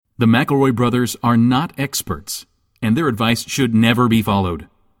The McElroy brothers are not experts, and their advice should never be followed.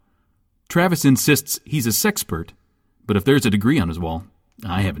 Travis insists he's a sexpert, but if there's a degree on his wall,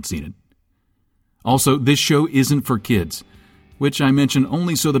 I haven't seen it. Also, this show isn't for kids, which I mention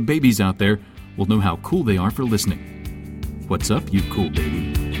only so the babies out there will know how cool they are for listening. What's up, you cool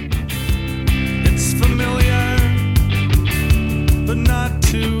baby? It's familiar, but not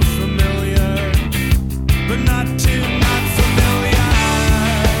too familiar, but not too not familiar.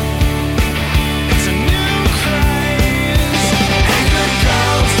 It's a new craze. Hey, good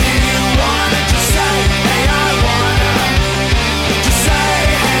girls, do you wanna just say, hey, I wanna? Just say,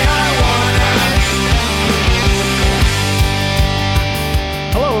 hey, I wanna.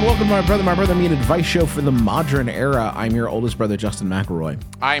 Hello and welcome to My Brother, Me, an advice show for the modern era. I'm your oldest brother, Justin McElroy.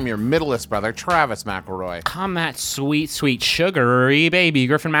 I'm your middleest brother, Travis McElroy. I'm that sweet, sweet, sugary baby,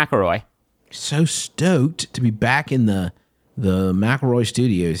 Griffin McElroy. So stoked to be back in the McElroy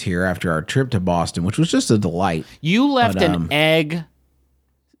studios here after our trip to Boston, which was just a delight. You left an egg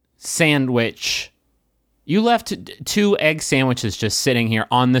sandwich. You left 2 egg sandwiches just sitting here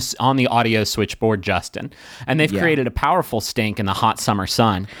on the audio switchboard, Justin, and they've created a powerful stink in the hot summer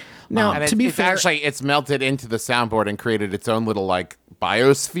sun. Now, And to be it's fair, actually, it's melted into the soundboard and created its own little, like,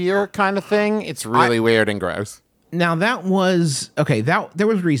 biosphere kind of thing. It's really weird and gross. now that was okay. There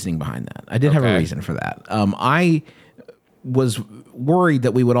was reasoning behind that. I did have a reason for that. I was worried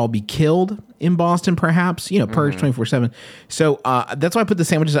that we would all be killed in Boston, perhaps, purged 24/7. So that's why I put the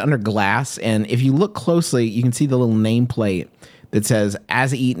sandwiches under glass. And if you look closely, you can see the little nameplate that says,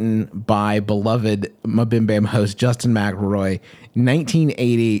 as eaten by beloved MBMBaM host Justin McElroy,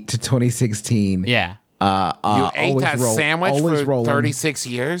 1980 to 2016. Yeah. You ate that sandwich for rolling, 36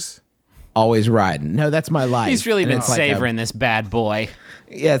 years? always riding. No, that's my life. He's really And been it's like savoring this bad boy.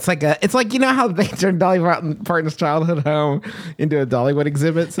 Yeah, it's like how they turned Dolly Parton's childhood home into a Dollywood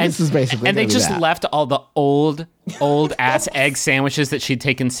exhibit. So this is basically and they gonna be just that. left all the old ass egg sandwiches that she'd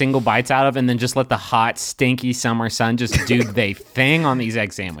taken single bites out of, and then just let the hot, stinky summer sun just do they thing on these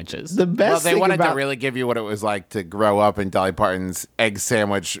egg sandwiches. The best Well, they thing wanted about to really give you what it was like to grow up in Dolly Parton's egg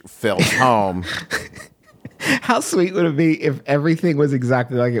sandwich-filled home. how sweet would it be if everything was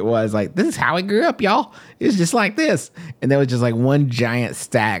exactly like it was? Like, this is how I grew up, y'all. It was just like this. And there was just like one giant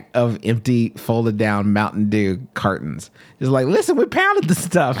stack of empty, folded down Mountain Dew cartons. Just like, listen, we pounded the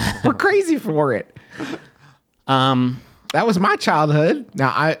stuff. We're crazy for it. That was my childhood.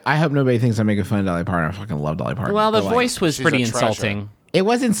 Now, I hope nobody thinks I'm making fun of Dolly Parton. I fucking love Dolly Parton. Well, the But, like, voice was she's pretty a treasure. insulting. it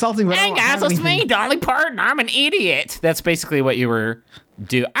was insulting, but I Hey don't guys, have it's anything- me, Dolly Parton. I'm an idiot. That's basically what you were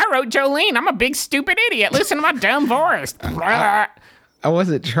do. I wrote Jolene. I'm a big stupid idiot. Listen to my dumb voice. I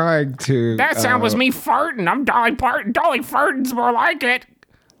wasn't trying to. That sound was me farting. I'm Dolly Parton. Dolly Farton's more like it.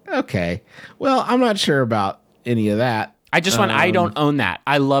 Okay. Well, I'm not sure about any of that. I I don't own that.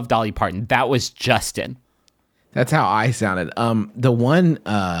 I love Dolly Parton. That was Justin. That's how I sounded. The one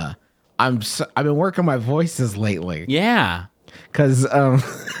I've been working my voices lately Yeah. because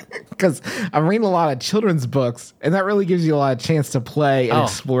I'm reading a lot of children's books, and that really gives you a lot of chance to play and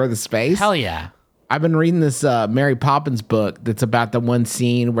explore the space. Hell yeah. I've been reading this Mary Poppins book that's about the one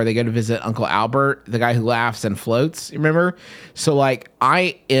scene where they go to visit Uncle Albert, the guy who laughs and floats. You remember? So like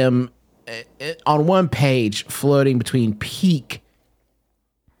I am on one page floating between peak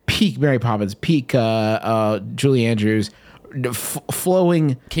Mary Poppins, peak Julie Andrews,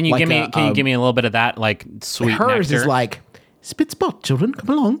 flowing. Can you like give me a little bit of that like sweet hers nectar? is like spit spot, children, come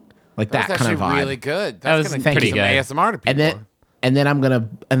along, like that That's kind actually of vibe. really good. That That's was going to pretty give good. some ASMR to people. And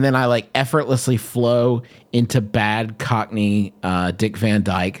then I like effortlessly flow into bad Cockney Dick Van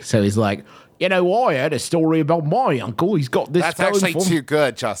Dyke. So he's like, I had a story about my uncle. He's got this. That's going actually for him. too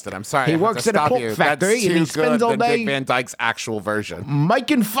good, Justin. I'm sorry. He I have works to at a stop pork you. factory That's and he too spends good all than day- Dick Van Dyke's actual version.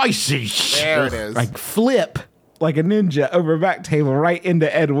 Making faces. There it is. Like flip like a ninja over a back table right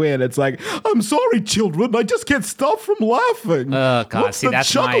into Ed Wynn. It's like, I'm sorry, children. I just can't stop from laughing. Oh, God. Once See, the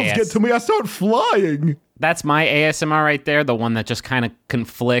that's my chuckles ass. get to me, I start flying. That's my ASMR right there, the one that just kind of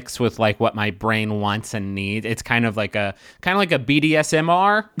conflicts with like what my brain wants and needs. It's kind of like a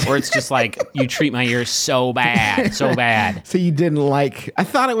BDSMR, where it's just like you treat my ears so bad. So you didn't like, I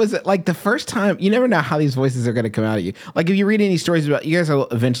thought it was like the first time, you never know how these voices are going to come out at you. Like if you read any stories about, you guys will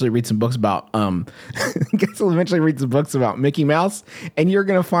eventually read some books about, Mickey Mouse, and you're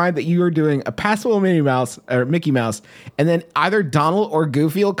going to find that you are doing a passable Minnie Mouse or Mickey Mouse, and then either Donald or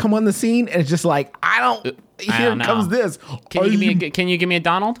Goofy will come on the scene, and it's just like, here don't know. comes this. Can you give me a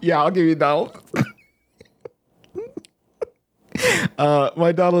Donald? Yeah, I'll give you Donald.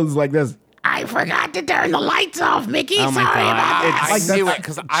 My Donald is like this. Are I forgot to turn the lights off, Mickey. Oh my Sorry God. about that. I Like, knew that's- it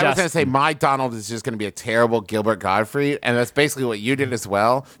because I was going to say my Donald is just going to be a terrible Gilbert Gottfried, and that's basically what you did as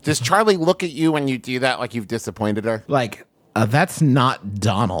well. Does Charlie look at you when you do that like you've disappointed her? Like, that's not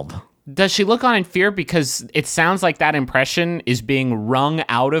Donald. Does she look on in fear? Because it sounds like that impression is being wrung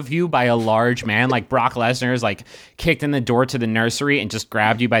out of you by a large man. Like Brock Lesnar is like kicked in the door to the nursery and just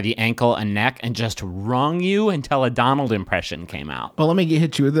grabbed you by the ankle and neck and just wrung you until a Donald impression came out. Well, let me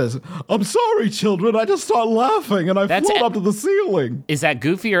hit you with this. I'm sorry, children. I just started laughing and I That's float it. up to the ceiling. Is that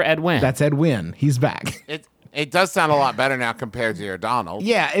Goofy or Ed Wynn? That's Ed Wynn. He's back. It does sound a lot better now compared to your Donald.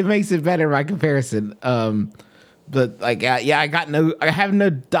 Yeah, it makes it better by comparison. But like, I have no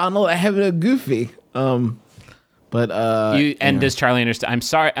Donald. I have no Goofy. Does Charlie understand?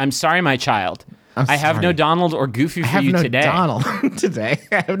 I'm sorry, my child. I have no sorry. Donald or Goofy I for have you no today. Donald today.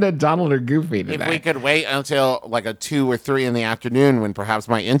 I have no Donald or Goofy today. If we could wait until like a 2 or 3 in the afternoon when perhaps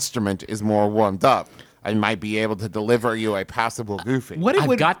my instrument is more warmed up, I might be able to deliver you a passable Goofy. What it I've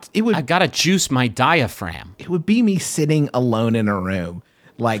would got to juice my diaphragm. it would be me sitting alone in a room,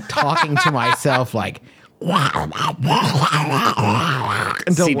 like talking to myself, like until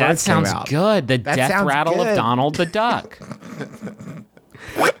See, that words came sounds out. good. The That death sounds rattle good. of Donald the Duck.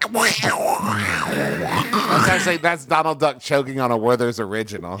 That's Donald Duck choking on a Werther's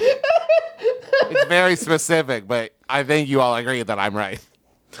original. It's very specific, but I think you all agree that I'm right.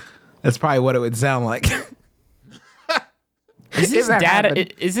 That's probably what it would sound like. Is this that dad?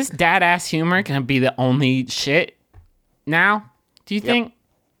 happened. Is this dad ass humor gonna be the only shit now? Do you think?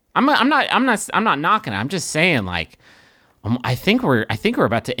 I'm not knocking it. I'm just saying, like, I think we're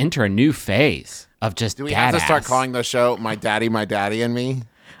about to enter a new phase of just. Do we dad have to start ass. calling the show "My Daddy, and Me"? Three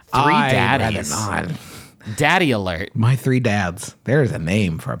I'd daddies? rather not. Daddy alert! My 3 dads. There's a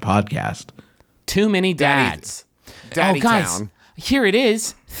name for a podcast. Too many dads. Daddy oh, guys, Town. here it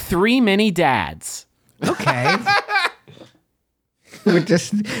is. 3 many dads. Okay.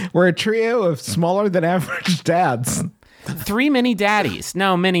 We're a trio of smaller than average dads. 3 many daddies.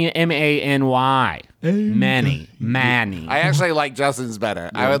 No, many MANY. Many. Manny. I actually like Justin's better.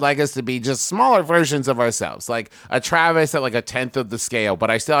 I would like us to be just smaller versions of ourselves, like a Travis at like a 10th of the scale,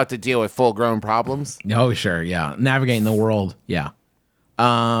 but I still have to deal with full-grown problems. Oh, sure, yeah. Navigating the world, yeah.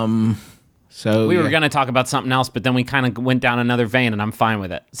 So We were going to talk about something else, but then we kind of went down another vein, and I'm fine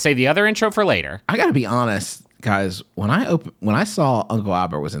with it. Say the other intro for later. I got to be honest, guys. When I saw Uncle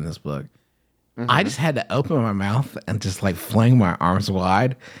Albert was in this book, I just had to open my mouth and just like fling my arms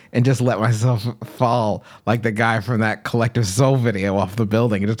wide and just let myself fall like the guy from that Collective Soul video off the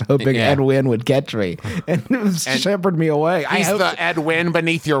building, just hoping Yeah. Ed Wynn would catch me and shepherd me away. He's the Ed Wynn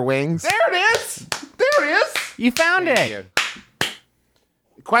beneath your wings. There it is. There it is. You found Thank it. you.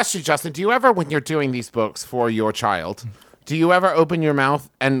 Question, Justin, do you ever, when you're doing these books for your child, do you ever open your mouth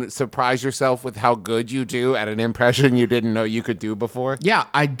and surprise yourself with how good you do at an impression you didn't know you could do before? Yeah,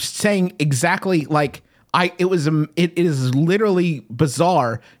 I'm saying exactly like it is literally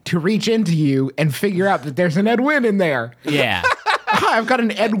bizarre to reach into you and figure out that there's an Ed Wynn in there. Yeah. I've got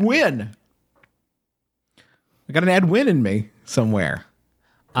an Ed Wynn. I got an Ed Wynn in me somewhere.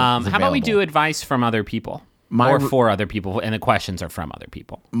 How about we available. do advice from other people? Or for other people, and the questions are from other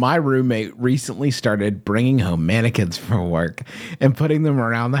people. My roommate recently started bringing home mannequins from work and putting them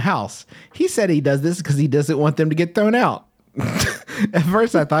around the house. He said he does this because he doesn't want them to get thrown out. At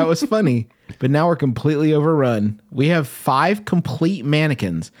first, I thought it was funny, but now we're completely overrun. We have 5 complete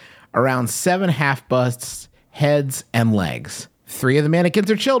mannequins, around 7 half busts, heads, and legs. 3 of the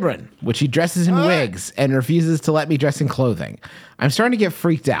mannequins are children, which he dresses in wigs and refuses to let me dress in clothing. I'm starting to get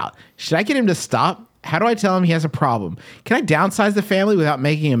freaked out. Should I get him to stop? How do I tell him he has a problem? Can I downsize the family without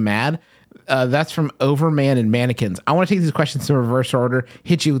making him mad? That's from Overman and Mannequins. I want to take these questions in reverse order,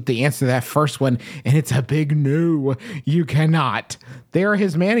 hit you with the answer to that first one, and it's a big no. You cannot. They are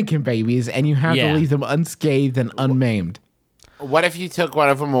his mannequin babies, and you have to leave them unscathed and unmaimed. What if you took one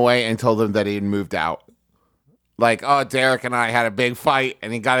of them away and told him that he'd moved out? Like, oh, Derek and I had a big fight,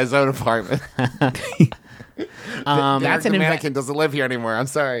 and he got his own apartment. That's The an mannequin doesn't live here anymore. I'm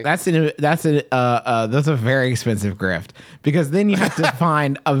sorry. That's a very expensive grift, because then you have to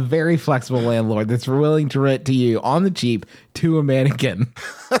find a very flexible landlord that's willing to rent to you on the cheap to a mannequin.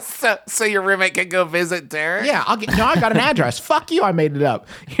 So your roommate can go visit Derek? Yeah, I got an address. Fuck you, I made it up.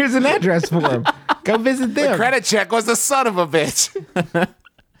 Here's an address for him. Go visit them. Credit check was the son of a bitch.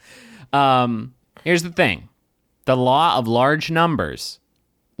 Here's the thing. The law of large numbers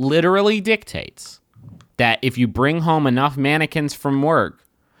literally dictates that if you bring home enough mannequins from work,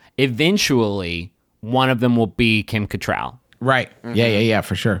 eventually one of them will be Kim Cattrall. Right. Yeah,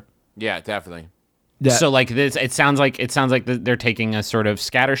 for sure. Yeah, definitely. So like this, it sounds like they're taking a sort of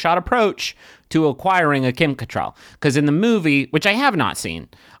scattershot approach to acquiring a Kim Cattrall. Because in the movie, which I have not seen,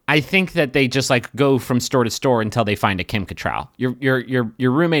 I think that they just like go from store to store until they find a Kim Cattrall.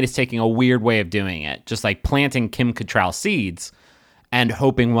 Your roommate is taking a weird way of doing it, just like planting Kim Cattrall seeds and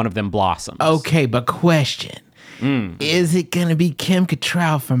hoping one of them blossoms. Okay, but question: is it gonna be Kim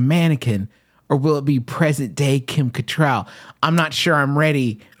Cattrall from Mannequin, or will it be present day Kim Cattrall? I'm not sure I'm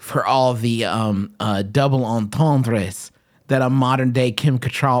ready for all the double entendres that a modern day Kim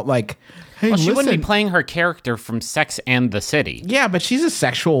Cattrall like. Hey, Well, she wouldn't listen. be playing her character from Sex and the City. Yeah, but she's a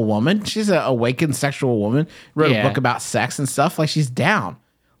sexual woman. She's an awakened sexual woman. Wrote a Yeah. book about sex and stuff. Like she's down.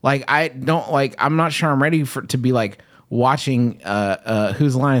 Like I don't like. I'm not sure I'm ready to be like watching.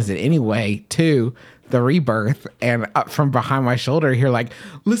 Whose line is it anyway? The Rebirth, and up from behind my shoulder here, like,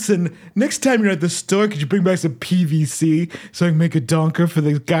 listen, next time you're at the store, could you bring back some PVC so I can make a donker for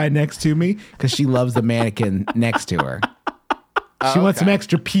the guy next to me? Because she loves the mannequin next to her. She wants some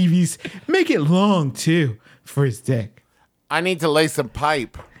extra PVC. Make it long, too, for his dick. I need to lay some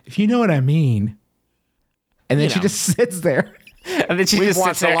pipe. If you know what I mean. And then You she know. just sits there. And then she We've just sits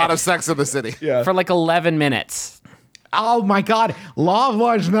watched there a lot of Sex in the City. for like 11 minutes. Oh my God. Law of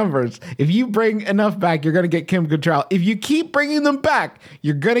large numbers. If you bring enough back, you're going to get Kim Cattrall. If you keep bringing them back,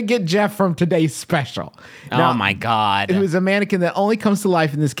 you're going to get Jeff from today's special. Oh my God. It was a mannequin that only comes to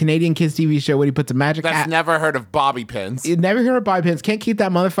life in this Canadian kids TV show when he puts a magic That's hat. never heard of bobby pins. You never hear of bobby pins. Can't keep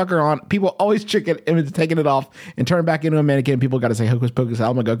that motherfucker on. People always trick it into taking it off and turn it back into a mannequin. People got to say hocus pocus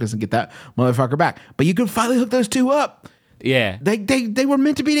almagocus and get that motherfucker back. But you can finally hook those two up. Yeah. They were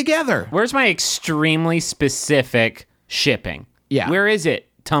meant to be together. Where's my extremely specific shipping? Yeah. Where is it?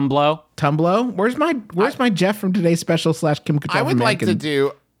 Tumblo? Tumblo, where's my Jeff from today's special / Kim Cattrall? I would from like to Mannequin?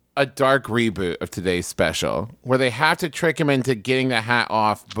 do a dark reboot of today's special where they have to trick him into getting the hat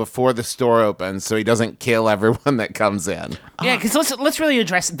off before the store opens so he doesn't kill everyone that comes in. Yeah, because let's really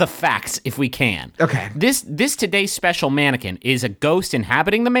address the facts if we can. Okay. This today's special mannequin is a ghost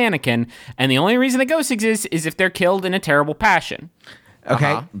inhabiting the mannequin, and the only reason the ghost exists is if they're killed in a terrible passion.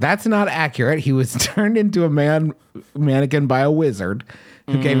 Okay, that's not accurate. He was turned into a mannequin by a wizard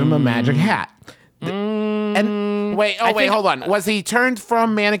who gave him a magic hat. And Wait, hold on. Was he turned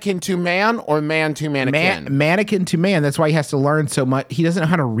from mannequin to man or man to mannequin? mannequin to man. That's why he has to learn so much. He doesn't know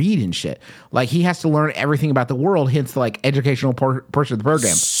how to read and shit. Like he has to learn everything about the world. Hence, the like educational portion of the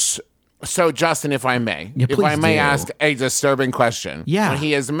program. So, Justin, if I may, Yeah, if I please may do. ask a disturbing question. Yeah. When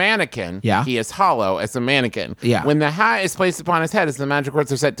he is mannequin, Yeah. he is hollow as a mannequin. Yeah. When the hat is placed upon his head, as the magic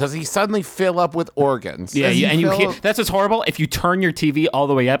words are said, does he suddenly fill up with organs? Yeah, Does he and you fill hear, up- that's what's horrible. If you turn your TV all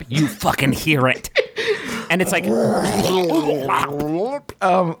the way up, you fucking hear it. And it's like,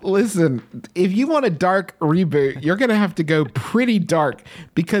 Listen, if you want a dark reboot, you're gonna have to go pretty dark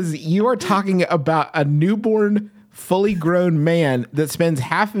because you are talking about a newborn, fully grown man that spends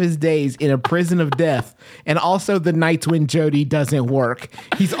half of his days in a prison of death, and also the nights when Jody doesn't work.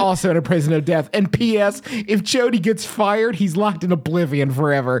 He's also in a prison of death. And P.S. If Jody gets fired, he's locked in oblivion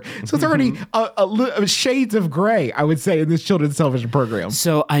forever. So it's already shades of gray, I would say, in this children's television program.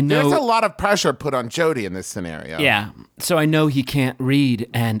 so I know. There's a lot of pressure put on Jody in this scenario. Yeah, so I know he can't read,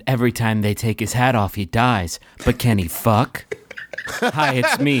 and every time they take his hat off, he dies. But can he fuck? Hi,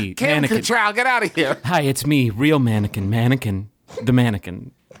 it's me, Kim mannequin. Cattrall, get out of here. Hi, it's me, real mannequin, the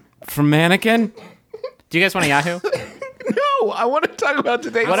mannequin from Mannequin. Do you guys want a Yahoo? No, I want to talk about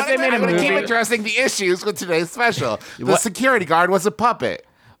today. What if they made a I'm going to keep movie? addressing the issues with today's special. The security guard was a puppet.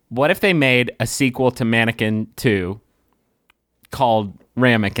 What if they made a sequel to Mannequin 2 called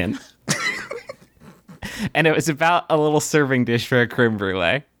Ramekin? And it was about a little serving dish for a creme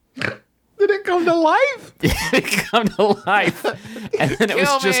brulee. Did it come to life? It come to life, and then it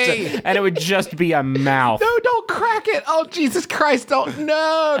Kill was just, me. and it would just be a mouth. No, don't crack it. Oh, Jesus Christ, don't.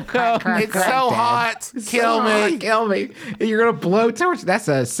 No. It's so hot. Kill me. Kill me. You're going to blow torch. That's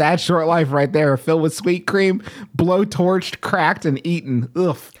a sad short life right there. Filled with sweet cream, blow torched, cracked, and eaten.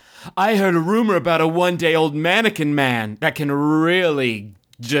 Ugh. I heard a rumor about a one-day-old mannequin man that can really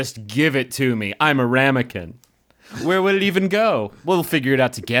just give it to me. I'm a ramekin. Where would it even go? We'll figure it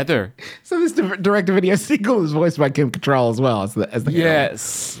out together. So this direct-to-video sequel is voiced by Kim Cattrall as well as the heroine.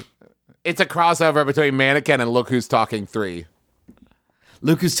 Yes. It's a crossover between Mannequin and Look Who's Talking 3.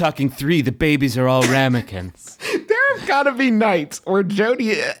 Look who's talking 3. The babies are all ramekins. There have got to be nights where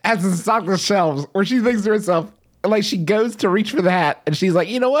Jody hasn't stocked the shelves where she thinks to herself, like she goes to reach for the hat and she's like,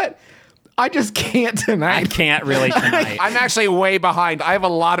 you know what? I just can't I tonight. can't really tonight. I'm actually way behind. I have a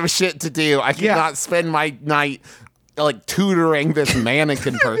lot of shit to do. I cannot spend my night like tutoring this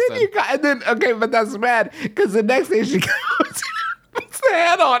mannequin person. Okay, but that's bad because the next day she goes, puts the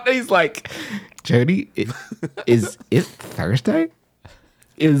hat on, and he's like, Jody, is it Thursday?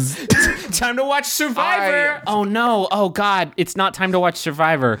 Is Time to watch Survivor. Oh no. Oh God. It's not time to watch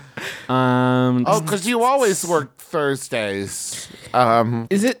Survivor. Because you always work Thursdays.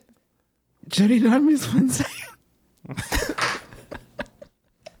 is it Jody? Did I miss Wednesday?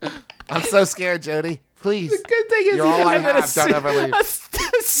 I'm so scared, Jody. Please. The good thing is You're all I have. Don't ever leave. A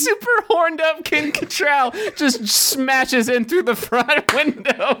super horned up King Cattrall just smashes in through the front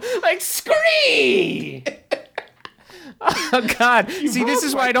window like scream. Oh God! See, this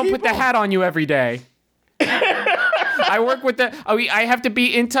is why I don't put the hat on you every day. I work with I have to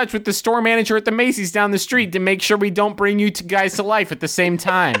be in touch with the store manager at the Macy's down the street to make sure we don't bring you two guys to life at the same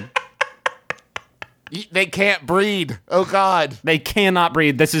time. They can't breed. Oh God. They cannot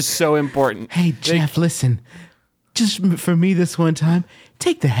breathe. This is so important. Hey, Jeff, listen. Just for me this one time,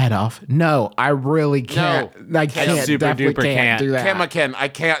 take the hat off. No, I really can't. I can't. Super Definitely duper can't. do that. Kimmican, I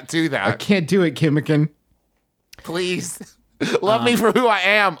can't do that. I can't do it, Kimmican. Please. Love me for who I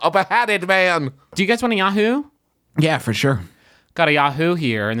am, a beheaded man. Do you guys want a Yahoo? Yeah, for sure. Got a Yahoo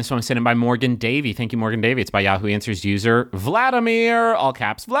here, and this one was sent in by Morgan Davey. Thank you, Morgan Davey. It's by Yahoo Answers user Vladimir, all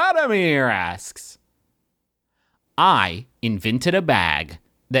caps. Vladimir asks, I invented a bag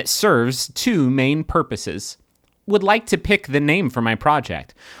that serves two main purposes. Would like to pick the name for my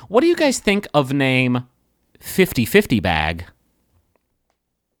project. What do you guys think of name 50/50 bag?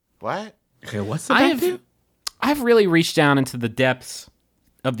 What? Okay, what's the bag do? I've really reached down into the depths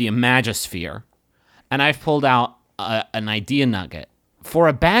of the imagosphere, and I've pulled out an idea nugget for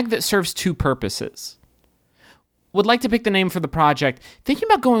a bag that serves two purposes. Would like to pick the name for the project. Thinking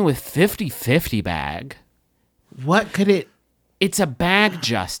about going with 50/50 bag. What could it? It's a bag,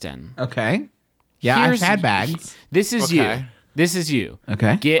 Justin. Okay. Yeah, Here's- I've had bags. This is Okay. you. This is you.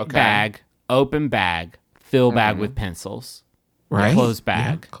 Okay. Get Okay. bag, open bag, fill bag with pencils. Right. Close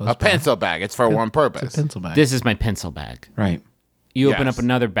bag. Yeah, close A pencil bag. It's for one It's purpose. a pencil bag. This is my pencil bag. right. You open Yes. up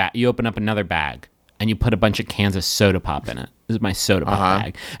another bag. You open up another bag, and you put a bunch of cans of soda pop in it. This is my soda pop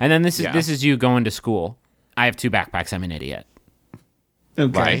bag. And then this is you going to school. I have two backpacks. I'm an idiot.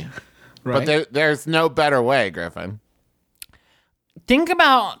 Okay. Right. But there's no better way, Griffin. Think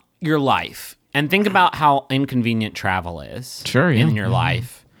about your life, and think about how inconvenient travel is. Sure, yeah. In your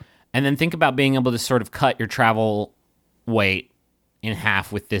life, and then think about being able to sort of cut your travel weight in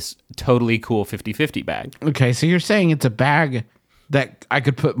half with this totally cool 50/50 bag. Okay, so you're saying it's a bag that I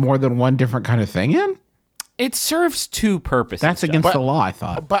could put more than one different kind of thing in? It serves two purposes. That's against the law, I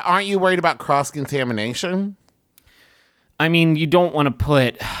thought. But aren't you worried about cross-contamination? I mean, you don't want to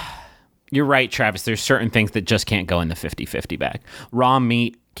put... You're right, Travis. There's certain things that just can't go in the 50/50 bag. Raw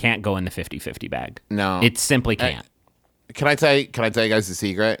meat can't go in the 50/50 bag. No. It simply can't. Can I tell you guys a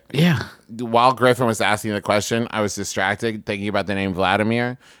secret? Yeah. While Griffin was asking the question, I was distracted thinking about the name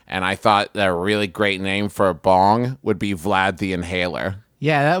Vladimir, and I thought that a really great name for a bong would be Vlad the Inhaler.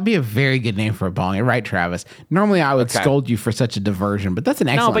 Yeah, that would be a very good name for a bong. You're right, Travis. Normally, I would scold you for such a diversion, but that's an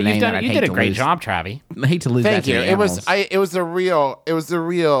excellent No, but name. you did a great job, Travi. I hate to lose Thank that you. to It animals.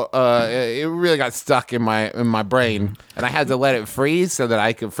 really got stuck in my brain, and I had to let it freeze so that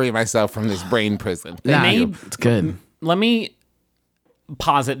I could free myself from this brain prison. Nah, name- it's good. Let me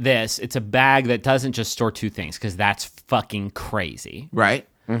posit this. It's a bag that doesn't just store two things, because that's fucking crazy. Right?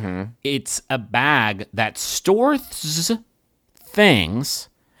 It's a bag that stores things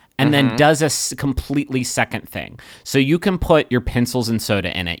and then does a completely second thing. So you can put your pencils and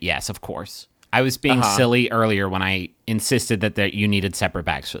soda in it. Yes, of course. I was being silly earlier when I insisted that you needed separate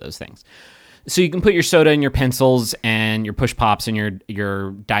bags for those things. So you can put your soda and your pencils and your push pops and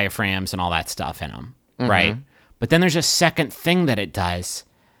your diaphragms and all that stuff in them, right? But then there's a second thing that it does.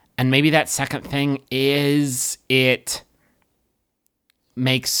 And maybe that second thing is it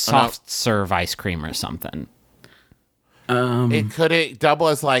makes soft serve ice cream or something. Could it double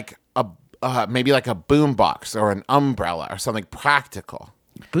as like maybe like a boom box or an umbrella or something practical?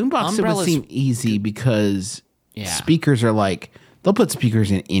 Boombox would Umbrellas- seem easy because Yeah. speakers are like, they'll put speakers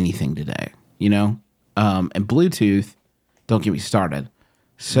in anything today, you know? And Bluetooth, don't get me started.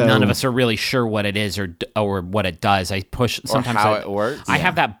 So None of us are really sure what it is or what it does. I push sometimes how it works. I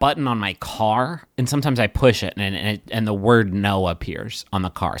have that button on my car, and sometimes I push it, and the word "no" appears on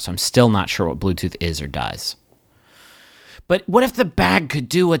the car. So I'm still not sure what Bluetooth is or does. But what if the bag could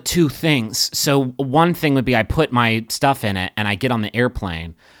do two things? So one thing would be I put my stuff in it, and I get on the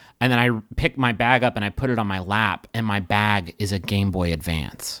airplane, and then I pick my bag up and I put it on my lap, and my bag is a Game Boy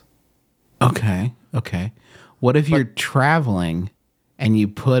Advance. Okay. What if you're traveling and you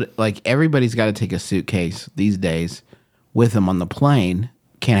put, like, everybody's got to take a suitcase these days with them on the plane.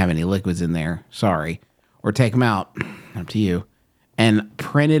 Can't have any liquids in there. Sorry. Or take them out. Up to you. and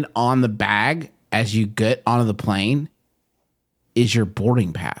printed on the bag as you get onto the plane is your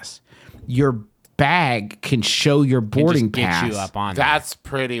boarding pass. Your bag can show your boarding Just pass. get you up on there. That's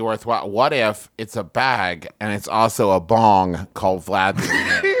pretty worthwhile. What if it's a bag and it's also a bong called Vlad the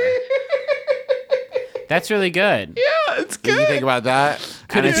Impaler? That's really good. Yeah, it's Did you think about that?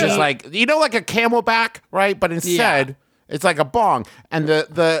 And it's just be- like, like a camelback, right? But instead, it's like a bong. And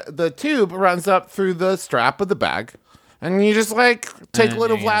the tube runs up through the strap of the bag. And you just like take a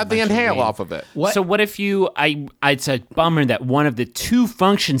little Vlad the Inhale off of it. So what if it's a bummer that one of the two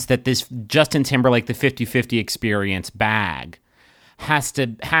functions that this Justin Timberlake, the 50/50 Experience bag has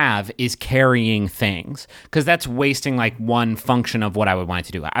to have is carrying things, because that's wasting like one function of what I would want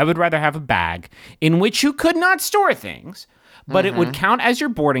it to do. I would rather have a bag in which you could not store things, but it would count as your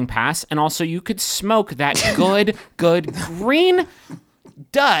boarding pass, and also you could smoke that good green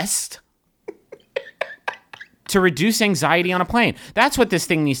dust to reduce anxiety on a plane. That's what this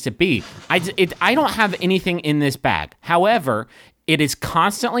thing needs to be. I don't have anything in this bag. However, it is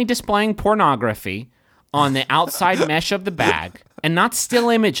constantly displaying pornography on the outside mesh of the bag, and not still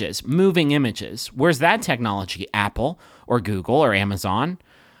images, moving images. Where's that technology? Apple or Google or Amazon?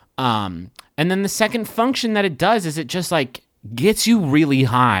 And then the second function that it does is it just like gets you really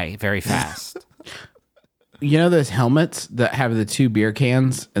high very fast. You know those helmets that have the 2 beer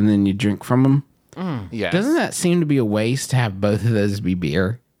cans and then you drink from them? Yes. Doesn't that seem to be a waste to have both of those be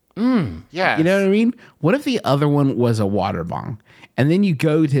beer? Yes. You know what I mean? What if the other one was a water bong? And then you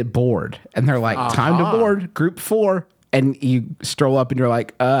go to board and they're like, time to board, group 4. And you stroll up and you're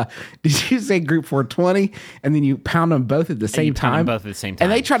like, did you say group 420? And then you pound them both at the same pound them time. both at the same time.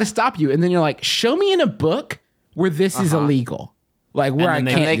 And they try to stop you. And then you're like, show me in a book where this is illegal. Like where I And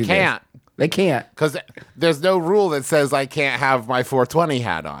then can't they do this. can't. They can't. Because there's no rule that says I can't have my 420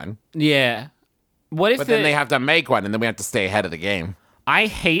 hat on. Yeah. What if But then they have to make one, and then we have to stay ahead of the game. I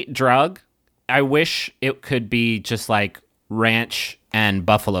hate drug. I wish it could be just like ranch and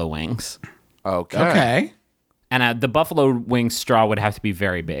buffalo wings. Okay. And the buffalo wing straw would have to be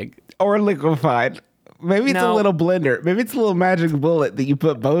very big. Or liquefied. Maybe it's a No. little blender. Maybe it's a little magic bullet that you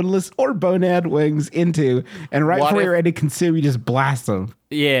put boneless or bonehead wings into, and right What before if- you're ready to consume, you just blast them.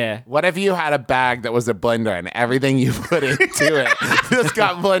 Yeah. What if you had a bag that was a blender, and everything you put into it just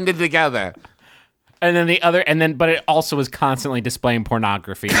got blended together? But it also was constantly displaying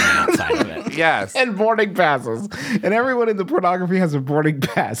pornography on the outside of it. Yes. And boarding passes. And everyone in the pornography has a boarding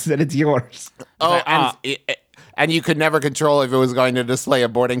pass, and it's yours. And you could never control if it was going to display a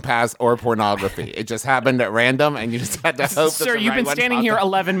boarding pass or pornography. It just happened at random, and you just had to hope. that Sir, the you've right been one standing popped here up.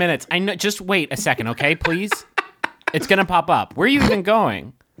 11 minutes. I know. Just wait a second, okay, please? It's going to pop up. Where are you even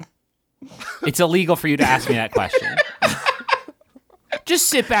going? It's illegal for you to ask me that question. Just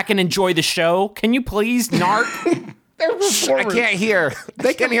sit back and enjoy the show. Can you please, narc? I can't hear.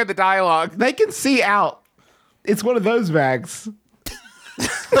 They can't hear the dialogue. They can see out. It's one of those bags.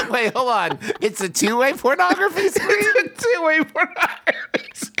 Wait, hold on. It's a two-way pornography screen? It's a two-way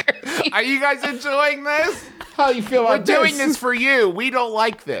pornography screen. Are you guys enjoying this? How you feel We're about doing this for you. We don't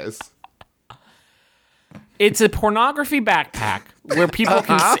like this. It's a pornography backpack where people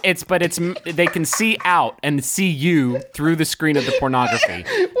can. They can see out and see you through the screen of the pornography,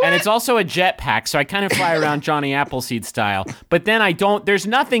 and it's also a jetpack. So I kind of fly around Johnny Appleseed style. But then I don't. There's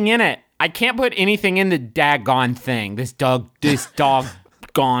nothing in it. I can't put anything in the daggone thing. This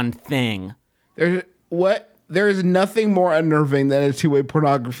doggone thing. There is nothing more unnerving than a two-way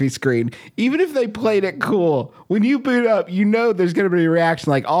pornography screen. Even if they played it cool, when you boot up, you know there's going to be a reaction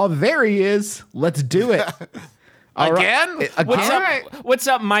like, "Oh, there he is. Let's do it." Again? What's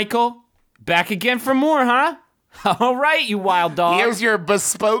up, Michael? Back again for more, huh? All right, you wild dog. Here's your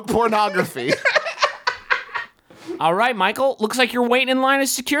bespoke pornography. All right, Michael. Looks like you're waiting in line at a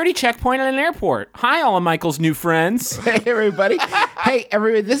security checkpoint at an airport. Hi, all of Michael's new friends. Hey, everybody. Hey,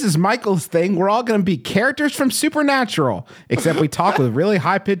 everybody. This is Michael's thing. We're all going to be characters from Supernatural, except we talk with really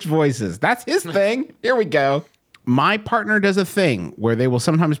high-pitched voices. That's his thing. Here we go. My partner does a thing where they will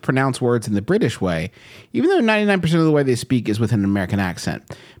sometimes pronounce words in the British way, even though 99% of the way they speak is with an American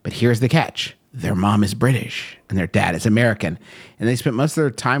accent. But here's the catch. Their mom is British and their dad is American, and they spent most of their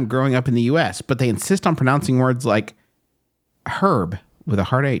time growing up in the U.S., but they insist on pronouncing words like herb with a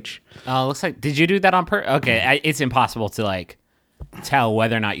hard H. Oh, looks like. Did you do that on purpose? Okay, it's impossible to tell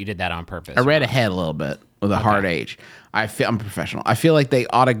whether or not you did that on purpose. I read ahead a little bit with a hard H. I'm a professional. I feel like they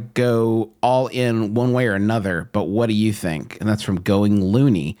ought to go all in one way or another, but what do you think? And that's from Going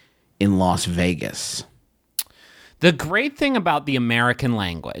Loony in Las Vegas. The great thing about the American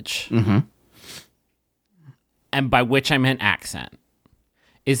language, and by which I meant accent,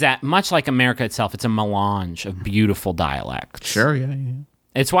 is that much like America itself, it's a melange of beautiful dialects. Sure, yeah.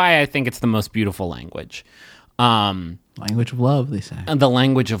 It's why I think it's the most beautiful language. Language of love, they say. The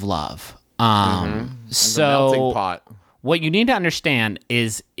language of love. The melting pot. What you need to understand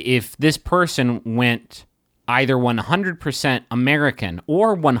is if this person went either 100% American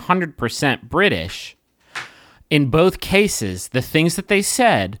or 100% British, in both cases, the things that they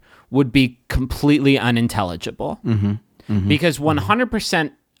said would be completely unintelligible. Because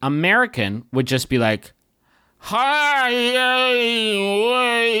 100% American would just be like, hi,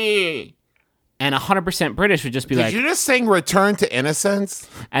 and 100% British would just be Did like, you just sing Return to Innocence?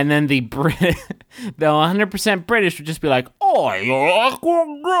 and then the 100% British would just be like,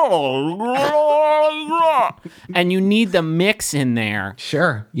 and you need the mix in there.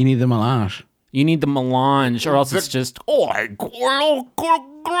 Sure. You need the melange. You need the melange, or else it's just, The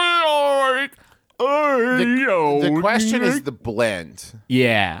question is the blend.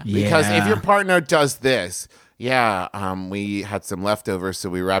 yeah. Because if Yeah. your partner does this, we had some leftovers, so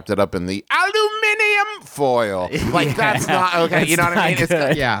we wrapped it up in the aluminum foil. Like, that's not okay. You know what I mean?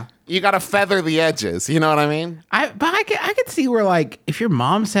 Yeah. You got to feather the edges. You know what I mean? I could see where, like, if your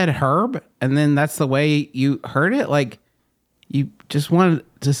mom said herb and then that's the way you heard it, like, you just wanted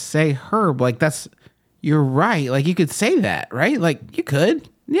to say herb. Like, you're right. Like, you could say that, right? Like, you could.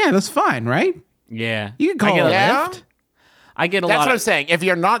 Yeah, that's fine, right? Yeah. You could call it a Yeah. lift. I get a That's lot what I'm of... saying. If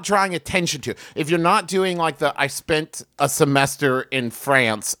you're not drawing attention to, if you're not doing like I spent a semester in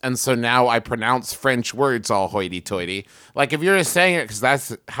France, and so now I pronounce French words all hoity-toity. Like, if you're just saying it because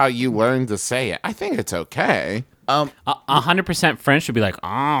that's how you learn to say it, I think it's okay. 100% French would be like,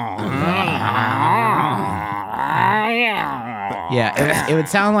 Yeah, it would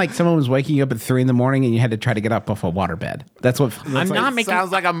sound like someone was waking you up at 3 a.m. and you had to try to get up off a waterbed. That's what. I'm not making...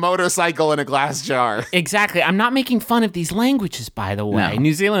 Sounds like a motorcycle in a glass jar. Exactly. I'm not making fun of these languages, by the way. No.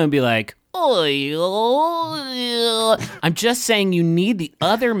 New Zealand would be like, "Oi, oi." I'm just saying you need the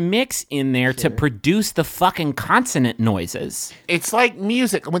other mix in there to produce the fucking consonant noises. It's like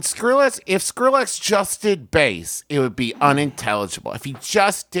music. If Skrillex just did bass, it would be unintelligible. If he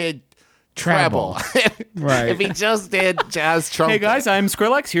just did treble, Right. If he just did jazz trumpet. Hey guys, I'm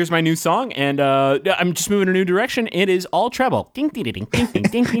Skrillex. Here's my new song, and I'm just moving a new direction. It is all treble. Ding ding ding ding ding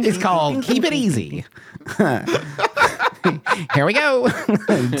ding ding. It's called Keep It Easy. Here we go.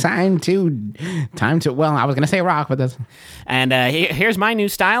 Time to. Well, I was gonna say rock, but that's. And here's my new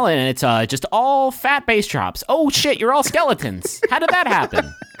style, and it's just all fat bass drops. Oh shit, you're all skeletons. How did that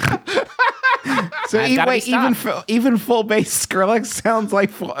happen? So I've gotta be even full bass Skrillex sounds like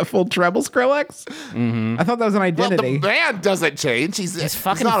full treble Skrillex. Mm-hmm. I thought that was an Well, identity. the band doesn't change. His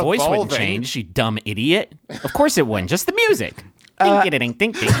fucking voice wouldn't change, you dumb idiot. Of course it wouldn't. Just the music. Ding ding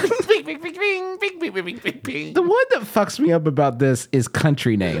ding ding. The one that fucks me up about this is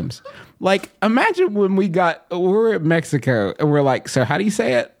country names. Like, imagine when we're at Mexico and we're like, so how do you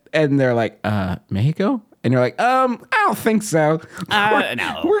say it? And they're like, Mexico? And you're like, I don't think so.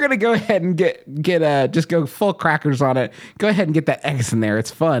 No. We're gonna go ahead and get just go full crackers on it. Go ahead and get that X in there. It's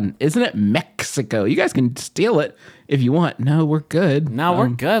fun, isn't it? Mexico. You guys can steal it if you want. No, we're good. No, we're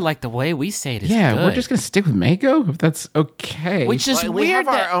good. Like the way we say it is Yeah, good. we're just gonna stick with Mexico if that's okay. Which is We weird have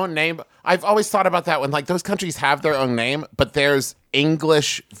that... our own name. I've always thought about that when like those countries have their own name, but there's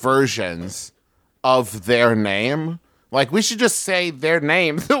English versions of their name. Like, we should just say their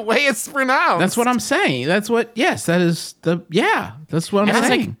name the way it's pronounced. That's what I'm saying. That's what. Yes, that is the. Yeah, that's what I'm And it's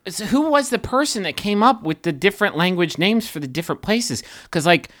saying. like, who was the person that came up with the different language names for the different places? Because,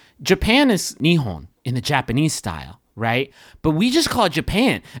 like, Japan is Nihon in the Japanese style, right? But we just call it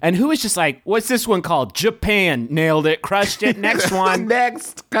Japan. And who is just like, what's this one called? Japan. Nailed it. Crushed it. Next one.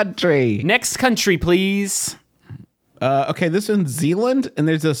 Next country. Next country, please. Okay, this one's Zealand, and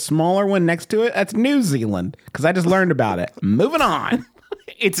there's a smaller one next to it. That's New Zealand, because I just learned about it. Moving on.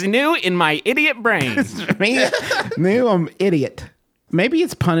 It's new in my idiot brain. Me, new, I'm idiot. Maybe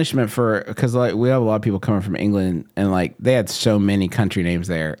it's punishment because like we have a lot of people coming from England, and like they had so many country names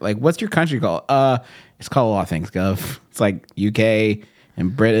there. Like, what's your country called? It's called a lot of things, Gov. It's like UK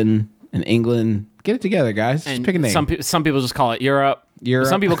and Britain and England. Get it together, guys. Just pick a name. Some people just call it Europe.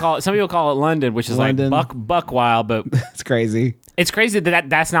 Some people call it London, which is London. like buck wild, but It's crazy. it's crazy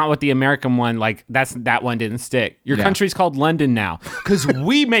that's not what the American one, like that one didn't stick. Your Yeah. country's called London now because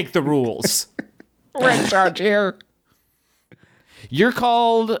we make the rules. We're in charge here. You're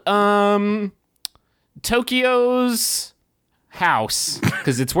called Tokyo's house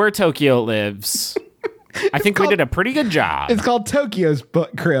because it's where Tokyo lives. I think we did a pretty good job. It's called Tokyo's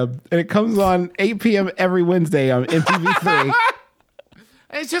Book Crib, and it comes on 8 p.m. every Wednesday on MTV3.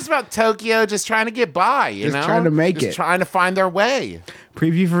 It's just about Tokyo just trying to get by, you Just know? trying to make it. Just trying to find their way.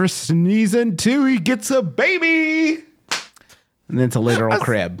 Preview for season 2, he gets a baby. And then it's a literal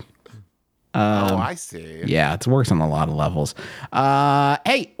crib. I see. Yeah, it works on a lot of levels.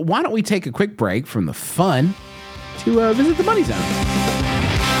 Hey, why don't we take a quick break from the fun to visit the money zone?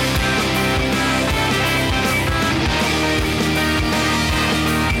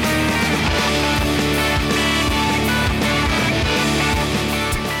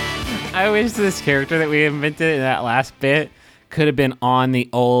 I wish this character that we invented in that last bit could have been on the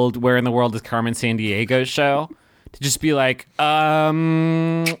old Where in the World is Carmen Sandiego show. To just be like,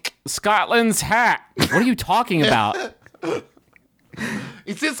 Scotland's hat. What are you talking about?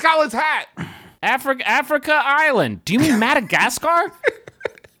 It's in Scotland's hat. Africa Island. Do you mean Madagascar?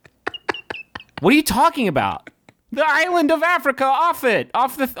 What are you talking about? The island of Africa, off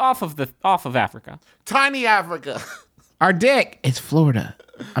of Africa. Tiny Africa. Our dick. It's Florida.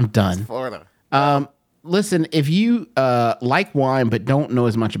 I'm done. Florida. Listen, if you like wine but don't know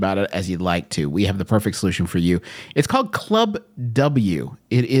as much about it as you'd like to, we have the perfect solution for you. It's called Club W.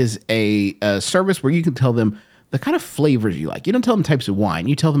 It is a service where you can tell them the kind of flavors you like. You don't tell them types of wine.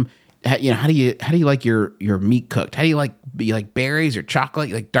 You tell them, how do you like your meat cooked? How do you like berries or chocolate?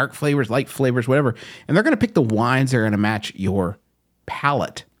 You like dark flavors, light flavors, whatever. And they're going to pick the wines that are going to match your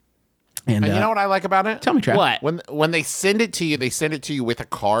palate. And you know what I like about it? Tell me, Trav. What? When they send it to you, they send it to you with a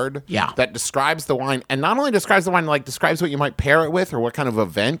card that describes the wine. And not only describes the wine, like describes what you might pair it with or what kind of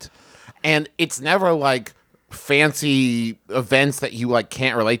event. And it's never like fancy events that you like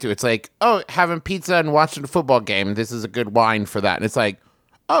can't relate to. It's like, oh, having pizza and watching a football game. This is a good wine for that. And it's like,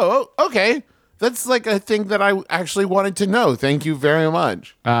 oh, okay. That's like a thing that I actually wanted to know. Thank you very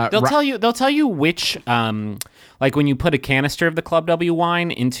much. They'll tell you which like when you put a canister of the Club W wine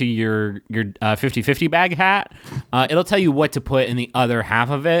into your 50/50 bag hat, it'll tell you what to put in the other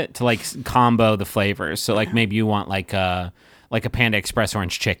half of it to like combo the flavors. So like maybe you want like a Panda Express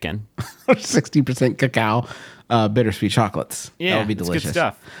orange chicken. 60% cacao, bittersweet chocolates. Yeah, that would be it's delicious. good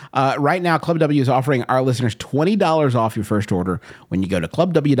stuff. Right now, Club W is offering our listeners $20 off your first order when you go to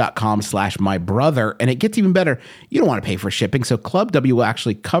clubw.com/mybrother. And it gets even better. You don't want to pay for shipping, so Club W will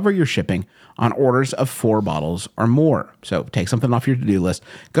actually cover your shipping on orders of 4 bottles or more. So take something off your to-do list.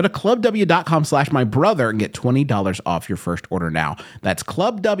 Go to clubw.com/mybrother and get $20 off your first order now. That's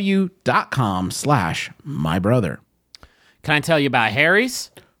clubw.com/mybrother. Can I tell you about Harry's?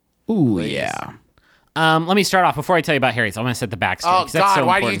 Ooh, yeah. Let me start off. Before I tell you about Harry's, I'm going to set the backstory. Oh, 'cause that's God, so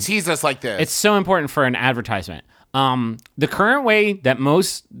why do you important. tease us like this? It's so important for an advertisement. The current way that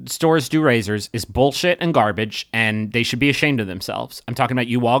most stores do razors is bullshit and garbage, and they should be ashamed of themselves. I'm talking about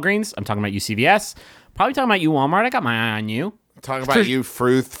you, Walgreens. I'm talking about you, CVS. Probably talking about you, Walmart. I got my eye on you. Talking about you,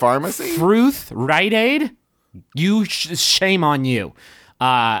 Fruth Pharmacy? Fruth, Rite Aid. You, shame on you.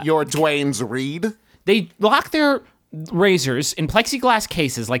 Your Dwayne's Reed? They lock their razors in plexiglass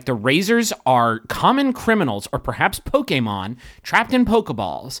cases like the razors are common criminals or perhaps Pokemon trapped in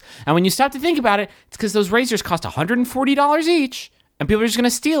Pokeballs. And when you stop to think about it, it's because those razors cost $140 each, and people are just going to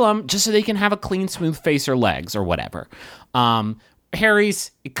steal them just so they can have a clean, smooth face or legs or whatever.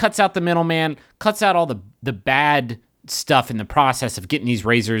 Harry's, it cuts out the middleman, cuts out all the bad stuff in the process of getting these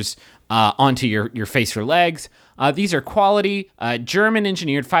razors onto your face or legs. These are quality,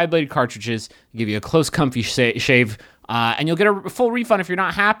 German-engineered 5-bladed cartridges. Give you a close, comfy shave, and you'll get a full refund if you're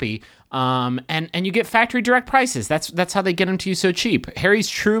not happy. And you get factory direct prices. That's how they get them to you so cheap. Harry's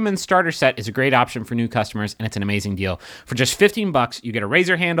Truman Starter Set is a great option for new customers, and it's an amazing deal. For just $15, you get a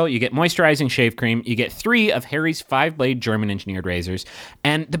razor handle, you get moisturizing shave cream, you get 3 of Harry's 5-blade German-engineered razors.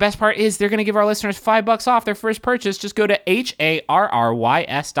 And the best part is they're going to give our listeners $5 off their first purchase. Just go to harrys.com,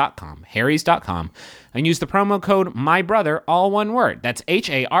 harrys.com. And use the promo code MYBROTHER, all one word. That's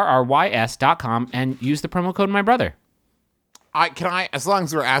harrys.com, and use the promo code MYBROTHER. As long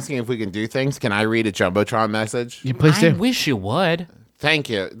as we're asking if we can do things, can I read a Jumbotron message? Yeah, please do. I wish you would. Thank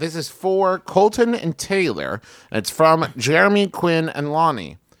you. This is for Colton and Taylor. And it's from Jeremy, Quinn, and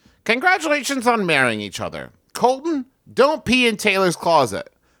Lonnie. Congratulations on marrying each other. Colton, don't pee in Taylor's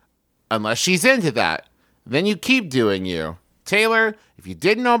closet. Unless she's into that. Then you keep doing you. Taylor, if you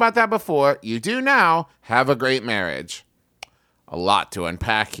didn't know about that before, you do now. Have a great marriage. A lot to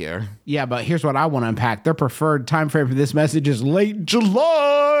unpack here. Yeah, but here's what I want to unpack. Their preferred time frame for this message is late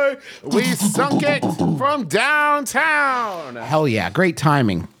July. We sunk it from downtown. Hell yeah. Great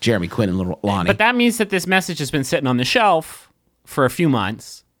timing, Jeremy, Quinn, and little Lonnie. But that means that this message has been sitting on the shelf for a few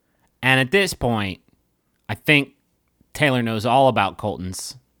months. And at this point, I think Taylor knows all about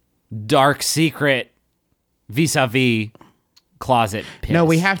Colton's dark secret vis-a-vis closet piss. No,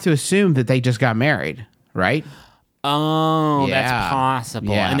 we have to assume that they just got married, right? Oh, Yeah. that's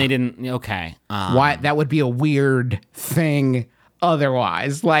possible. Yeah. And they didn't. Okay. Why that would be a weird thing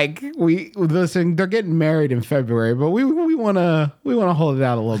otherwise. Like we listen, they're getting married in February, but we want to hold it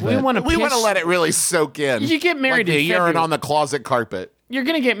out a little We bit. want to. We want to let it really soak in. You get married like the in urine February. on the closet carpet. You're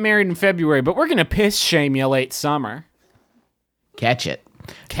gonna get married in February, but we're gonna piss shame you late summer. Catch it.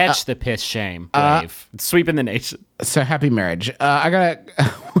 Catch the piss shame wave. It's sweeping the nation. So happy marriage. I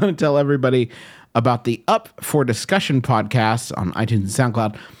want to tell everybody about the Up for Discussion podcast on iTunes and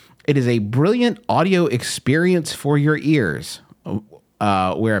SoundCloud. It is a brilliant audio experience for your ears,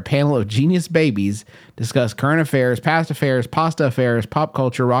 where a panel of genius babies discuss current affairs, past affairs, pasta affairs, pop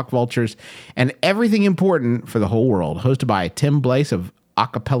culture, rock vultures, and everything important for the whole world. Hosted by Tim Blaise of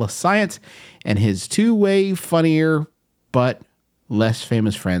Acapella Science and his two-way funnier but less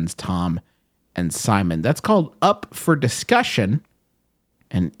famous friends Tom and Simon. That's called Up for Discussion,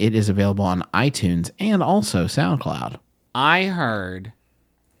 and it is available on iTunes and also SoundCloud. I heard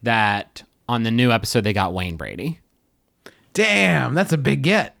that on the new episode they got Wayne Brady, Damn, that's a big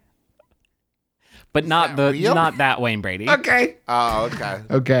get. but not real? not that Wayne Brady. Okay. Oh, okay.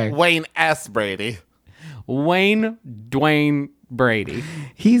 Okay. Wayne S. Brady. Wayne Dwayne Brady.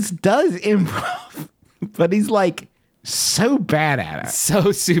 He does improv, but he's like so bad at it.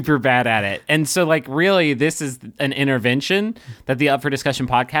 So super bad at it. And so, like, really, this is an intervention that the Up for Discussion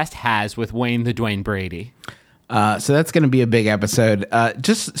podcast has with Wayne the Dwayne Brady. So that's going to be a big episode.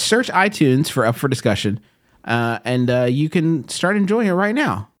 Just search iTunes for Up for Discussion, and you can start enjoying it right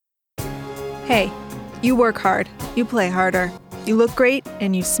now. Hey, you work hard, you play harder, you look great,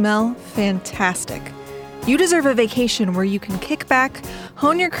 and you smell fantastic. You deserve a vacation where you can kick back,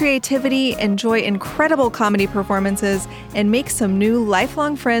 hone your creativity, enjoy incredible comedy performances, and make some new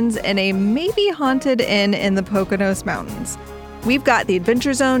lifelong friends in a maybe haunted inn in the Poconos Mountains. We've got the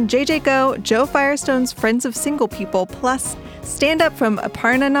Adventure Zone, JJ Go, Joe Firestone's Friends of Single People, plus stand-up from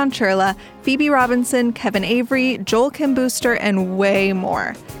Aparna Nancherla, Phoebe Robinson, Kevin Avery, Joel Kim Booster, and way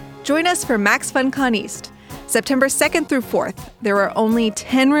more. Join us for Max FunCon East, September 2nd through 4th. There are only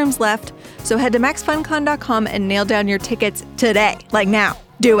 10 rooms left, so head to maxfuncon.com and nail down your tickets today. Like now.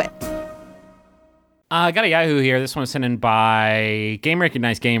 Do it. I got a Yahoo here. This one was sent in by Game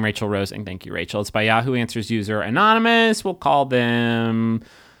Recognized Game, Rachel Rosing. Thank you, Rachel. It's by Yahoo Answers user Anonymous. We'll call them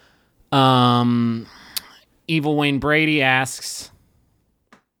Evil Wayne Brady asks,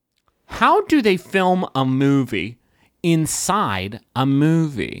 how do they film a movie inside a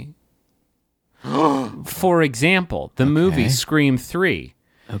movie? For example, the movie Scream 3.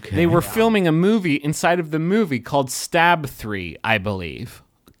 Okay. They were filming a movie inside of the movie called Stab 3, I believe.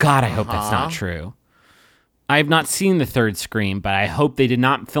 God, I hope that's not true. I have not seen the third Scream, but I hope they did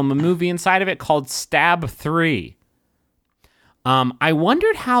not film a movie inside of it called Stab 3. I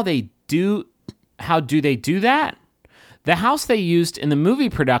wondered how do they do that? The house they used in the movie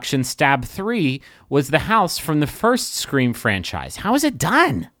production Stab 3 was the house from the first Scream franchise. How is it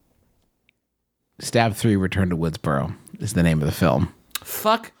done? Stab 3 Return to Woodsboro is the name of the film.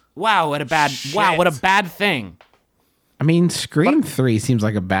 Fuck. Wow, what a bad thing. I mean, Scream 3 seems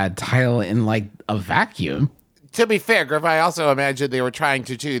like a bad title in like a vacuum. To be fair, Griff, I also imagine they were trying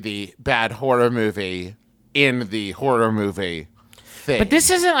to do the bad horror movie in the horror movie thing. But this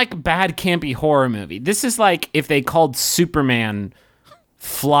isn't like a bad campy horror movie. This is like if they called Superman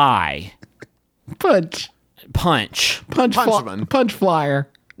Fly. Punch Punchman. Punch flyer.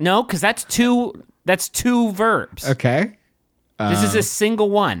 No, because that's two verbs. Okay. This is a single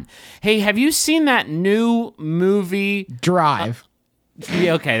one. Hey, have you seen that new movie? Drive.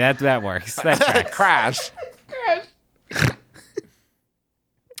 Yeah, okay, that works. That tracks. Crash.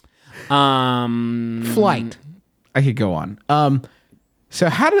 Flight. I could go on. So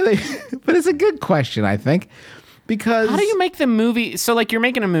how do they? But it's a good question, I think, because How do you make the movie? So, like, you're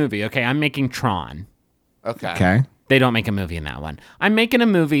making a movie. Okay, I'm making Tron. Okay. They don't make a movie in that one. I'm making a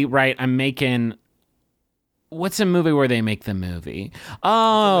movie, right? What's a movie where they make the movie?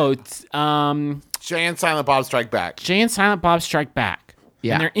 Oh, it's, Jay and Silent Bob Strike Back. Jay and Silent Bob Strike Back.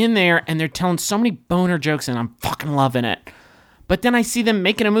 Yeah. And they're in there and they're telling so many boner jokes and I'm fucking loving it. But then I see them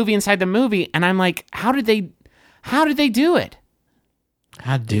making a movie inside the movie and I'm like, how did they do it?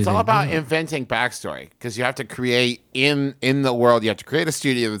 It's all about inventing backstory because you have to create in the world. You have to create a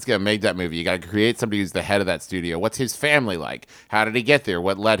studio that's going to make that movie. You got to create somebody who's the head of that studio. What's his family like? How did he get there?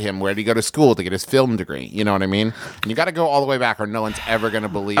 What led him? Where did he go to school to get his film degree? You know what I mean? And you got to go all the way back, or no one's ever going to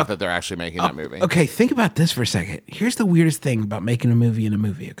believe that they're actually making that movie. Okay, think about this for a second. Here's the weirdest thing about making a movie in a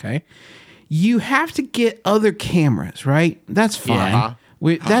movie, okay? You have to get other cameras, right? That's fine.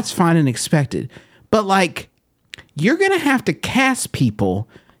 Yeah. That's fine and expected. But, like, you're going to have to cast people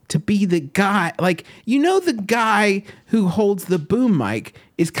to be the guy. Like, the guy who holds the boom mic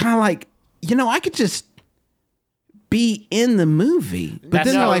is kind of like, I could just be in the movie. But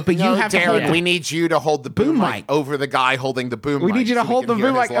then they're like, but you have Darren, to hold we need you to hold the boom mic over the guy holding the boom mic. We need you to hold the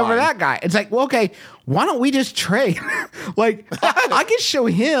boom mic over that guy. It's like, well, okay, why don't we just trade? Like, I can show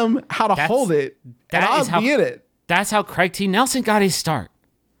him how to hold it, and I'll be in it. That's how Craig T. Nelson got his start.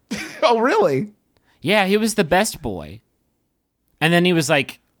 Oh, really? Yeah, he was the best boy. And then he was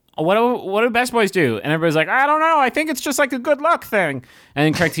like, what do best boys do? And everybody's like, I don't know. I think it's just like a good luck thing. And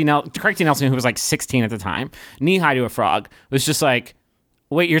then Craig T. Nelson, who was like 16 at the time, knee-high to a frog, was just like,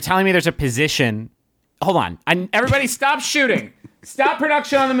 wait, you're telling me there's a position? Hold on. Everybody stop shooting. Stop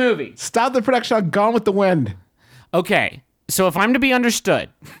production on the movie. Stop the production on Gone with the Wind. Okay, so if I'm to be understood,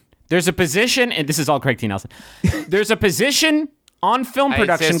 there's a position, and this is all Craig T. Nelson, there's a position on film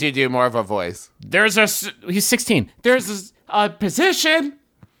production. I insist you do more of a voice. He's 16. There's a position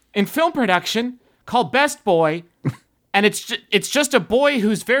in film production called best boy, and it's just a boy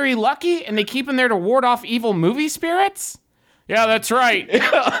who's very lucky, and they keep him there to ward off evil movie spirits. Yeah, that's right.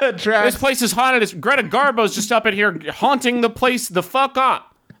 This place is haunted. Greta Garbo's just up in here haunting the place the fuck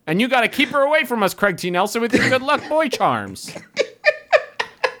up, and you got to keep her away from us, Craig T. Nelson, with your good luck boy charms.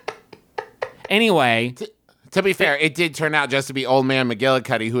 Anyway. To be fair, it did turn out just to be old man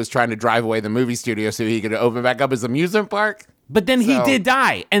McGillicuddy who was trying to drive away the movie studio so he could open back up his amusement park. But then he did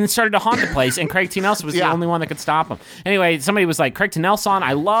die and started to haunt the place, and Craig T. Nelson was the only one that could stop him. Anyway, somebody was like, Craig T. Nelson,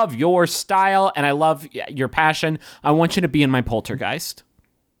 I love your style, and I love your passion. I want you to be in my Poltergeist.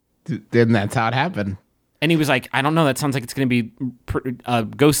 Then that's how it happened. And he was like, I don't know, that sounds like it's going to be a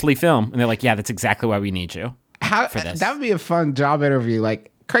ghostly film. And they're like, yeah, that's exactly why we need you for this. That would be a fun job interview. Like,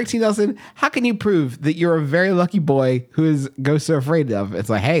 Craig T. Nelson, how can you prove that you're a very lucky boy who is ghosts are afraid of? It's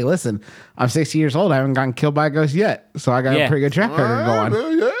like, hey, listen, I'm 60 years old. I haven't gotten killed by a ghost yet. So I got a pretty good track record going.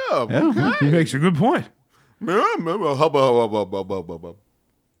 Yeah, he makes a good point. Those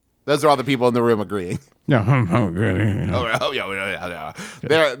are all the people in the room agreeing. Yeah.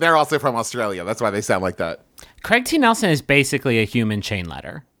 They're also from Australia. That's why they sound like that. Craig T. Nelson is basically a human chain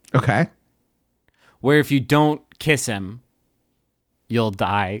letter. Okay. Where if you don't kiss him, you'll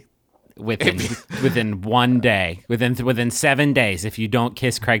die within 1 day, within 7 days. If you don't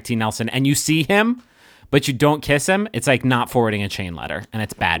kiss Craig T. Nelson and you see him, but you don't kiss him, it's like not forwarding a chain letter, and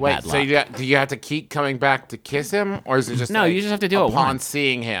it's bad luck. So do you have to keep coming back to kiss him, or is it just no? You just have to do it upon once.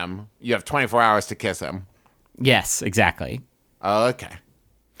 seeing him. You have 24 hours to kiss him. Yes, exactly. Oh, okay.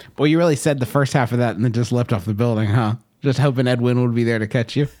 Well, you really said the first half of that and then just leapt off the building, huh? Just hoping Edwin would be there to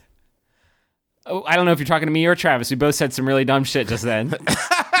catch you. Oh, I don't know if you're talking to me or Travis. We both said some really dumb shit just then.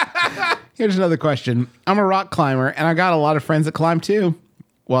 Here's another question. I'm a rock climber, and I got a lot of friends that climb too.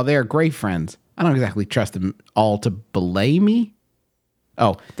 Well, they are great friends. I don't exactly trust them all to belay me.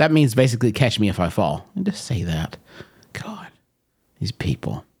 Oh, that means basically catch me if I fall. And just say that. God, these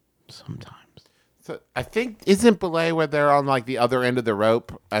people sometimes. So I think isn't belay where they're on like the other end of the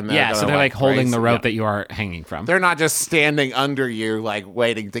rope, and so they're like holding the rope that you are hanging from. They're not just standing under you, like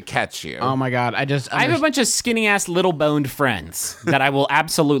waiting to catch you. Oh my God! I have a bunch of skinny ass little boned friends that I will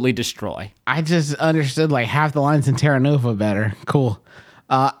absolutely destroy. I just understood like half the lines in Terra Nova better. Cool.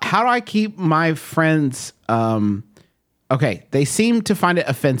 How do I keep my friends? Okay, they seem to find it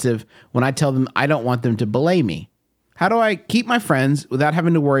offensive when I tell them I don't want them to belay me. How do I keep my friends without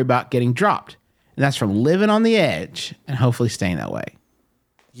having to worry about getting dropped? And that's from living on the edge and hopefully staying that way.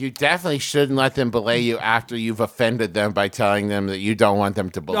 You definitely shouldn't let them belay you after you've offended them by telling them that you don't want them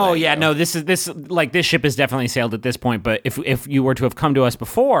to belay. Oh yeah, you. no, this ship has definitely sailed at this point. But if you were to have come to us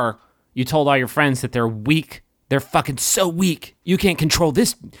before, you told all your friends that they're weak. They're fucking so weak. You can't control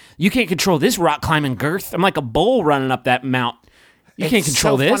this. You can't control this rock climbing girth. I'm like a bull running up that mount. You can't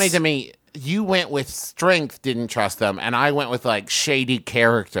control this. It's so funny to me. You went with strength, didn't trust them, and I went with like shady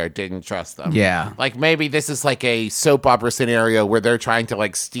character, didn't trust them. Yeah. Like maybe this is like a soap opera scenario where they're trying to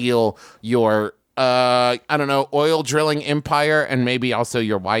like steal your, I don't know, oil drilling empire and maybe also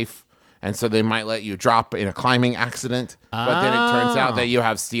your wife. And so they might let you drop in a climbing accident. But then it turns out that you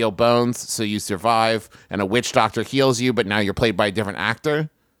have steel bones, so you survive, and a witch doctor heals you, but now you're played by a different actor.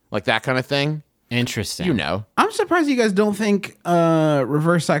 Like that kind of thing. Interesting. You know. I'm surprised you guys don't think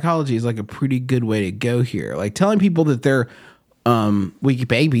reverse psychology is like a pretty good way to go here. Like telling people that they're weak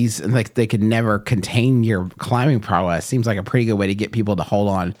babies and like they could never contain your climbing prowess seems like a pretty good way to get people to hold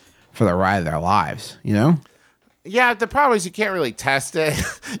on for the ride of their lives, you know? Yeah, the problem is you can't really test it.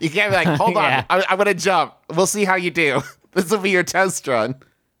 You can't be like, hold Yeah. on, I'm going to jump. We'll see how you do. This will be your test run.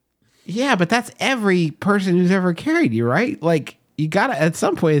 Yeah, but that's every person who's ever carried you, right? Like you gotta, at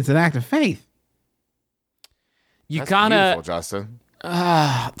some point, it's an act of faith. That's beautiful, Justin.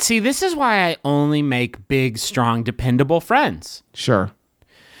 See, this is why I only make big, strong, dependable friends. Sure.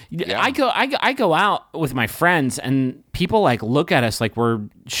 Yeah. I go out with my friends, and people like look at us like we're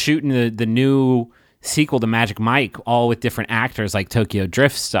shooting the new sequel to Magic Mike, all with different actors, like Tokyo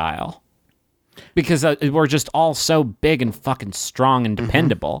Drift style, because we're just all so big and fucking strong and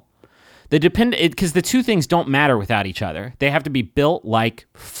dependable. Because the two things don't matter without each other. They have to be built like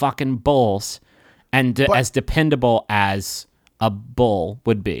fucking bulls, and as dependable as a bull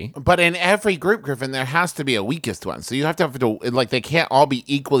would be. But in every group, Griffin, there has to be a weakest one. So you have to like, they can't all be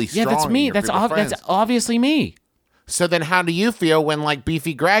equally strong. Yeah, that's me. That's obviously me. So then how do you feel when, like,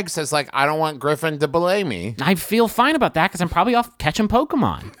 Beefy Greg says, like, I don't want Griffin to belay me? I feel fine about that because I'm probably off catching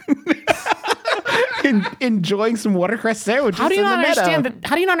Pokemon. Enjoying some watercress sandwiches. How do you not understand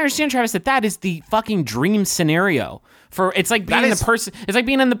how do you not understand, Travis, that is the fucking dream scenario? It's like being the person. It's like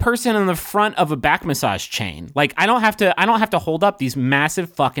being in the person on the front of a back massage chain. Like I don't have to hold up these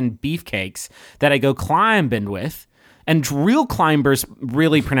massive fucking beefcakes that I go climbing with. And real climbers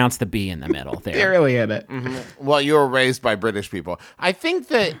really pronounce the B in the middle there. They're really in it. Mm-hmm. Well, you were raised by British people. I think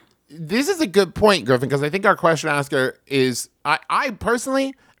that this is a good point, Griffin, because I think our question asker is, I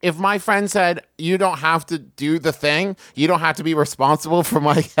personally, if my friend said, you don't have to do the thing, you don't have to be responsible for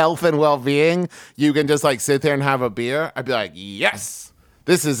my health and well-being, you can just like sit there and have a beer, I'd be like, yes,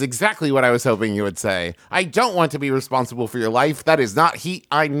 this is exactly what I was hoping you would say. I don't want to be responsible for your life. That is not heat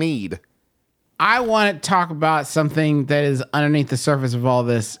I need. I want to talk about something that is underneath the surface of all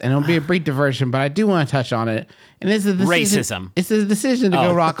this, and it'll be a brief diversion, but I do want to touch on it. And it's a decision, racism. It's a decision to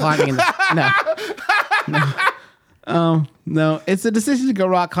go rock climbing. No, it's a decision to go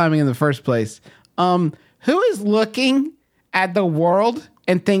rock climbing in the first place. Who is looking at the world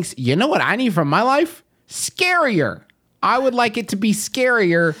and thinks, you know what I need from my life? Scarier. I would like it to be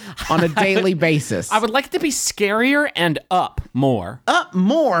scarier on a daily basis. I would like it to be scarier and up more. Up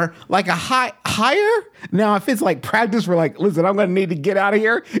more, like a higher? Now, if it's like practice, we're like, listen, I'm going to need to get out of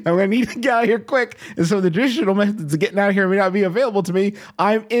here. I'm going to need to get out of here quick. And so the traditional methods of getting out of here may not be available to me.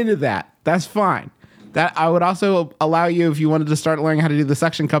 I'm into that. That's fine. That I would also allow you if you wanted to start learning how to do the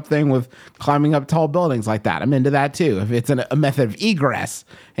suction cup thing with climbing up tall buildings like that. I'm into that too. If it's a method of egress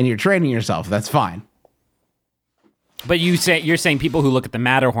and you're training yourself, that's fine. But you're saying people who look at the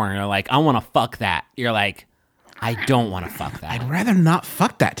Matterhorn are like, I want to fuck that. You're like, I don't want to fuck that. I'd rather not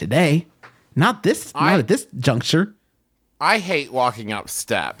fuck that today. Not at this juncture. I hate walking up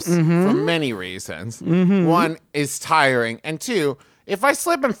steps for many reasons. One is tiring, and two, if I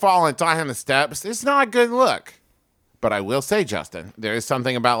slip and fall and die on the steps, it's not a good look. But I will say, Justin, there is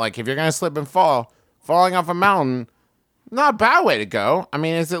something about, like, if you're going to slip and fall, falling off a mountain, not a bad way to go. I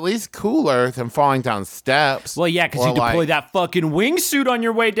mean, it's at least cooler than falling down steps. Well, yeah, because you deploy that fucking wingsuit on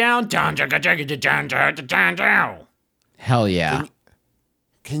your way down. Hell yeah.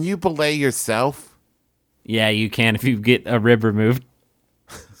 Can you belay yourself? Yeah, you can if you get a rib removed.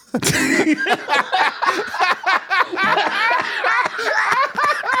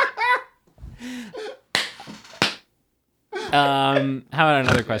 How about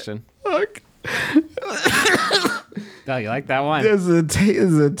another question? Fuck. Oh, you like that one? This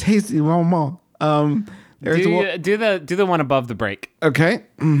is a tasty moment. Do the one above the break. Okay.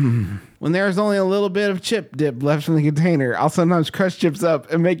 When there's only a little bit of chip dip left in the container, I'll sometimes crush chips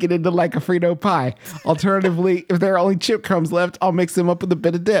up and make it into like a Frito pie. Alternatively, if there are only chip crumbs left, I'll mix them up with a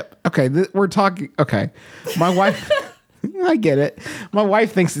bit of dip. Okay, we're talking. Okay. My wife, I get it. My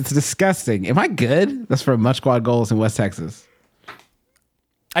wife thinks it's disgusting. Am I good? That's from Munch Squad Goals in West Texas.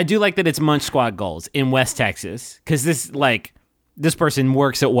 I do like that it's Munch Squad Goals in West Texas, because this person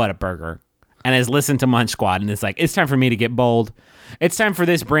works at Whataburger and has listened to Munch Squad and is like, it's time for me to get bold. It's time for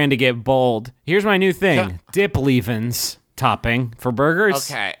this brand to get bold. Here's my new thing. Dip leavings topping for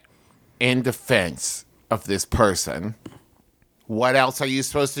burgers. Okay. In defense of this person, what else are you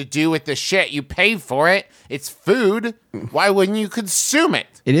supposed to do with the shit? You paid for it. It's food. Why wouldn't you consume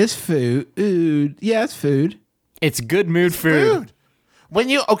it? It is food. Yeah, it's food. It's good mood food. When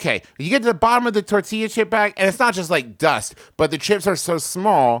you get to the bottom of the tortilla chip bag, and it's not just like dust, but the chips are so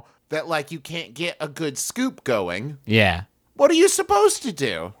small that like you can't get a good scoop going. Yeah. What are you supposed to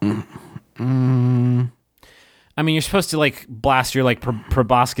do? I mean, you're supposed to like blast your like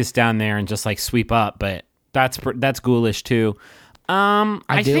proboscis down there and just like sweep up, but that's ghoulish too.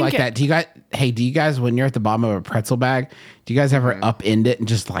 I do like that. Do you guys, when you're at the bottom of a pretzel bag, do you guys ever upend it and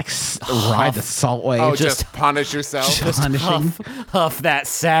just like ride the salt wave? Oh, just punish yourself. Just punishing. Huff that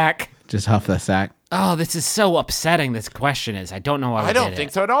sack. Just huff that sack. Oh, this is so upsetting. This question is. I don't know why. I don't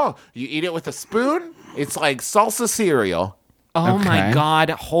think so at all. You eat it with a spoon. It's like salsa cereal. Oh Okay. my God!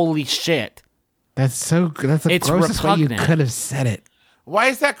 Holy shit! That's so. That's the It's grossest way you repugnant. could have said it. Why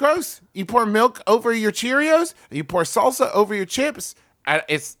is that gross? You pour milk over your Cheerios? You pour salsa over your chips? I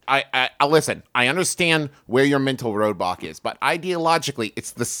listen, I understand where your mental roadblock is, but ideologically,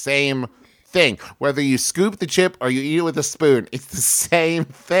 it's the same thing. Whether you scoop the chip or you eat it with a spoon, it's the same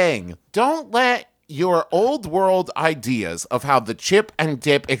thing. Don't let your old world ideas of how the chip and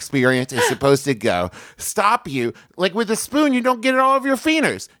dip experience is supposed to go stop you. Like with a spoon, you don't get it all over your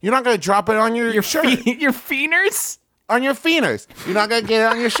Feeners. You're not going to drop it on your shirt. Your Feeners? On your Feeners. You're not going to get it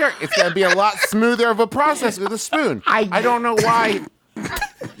on your shirt. It's going to be a lot smoother of a process with a spoon. I don't know why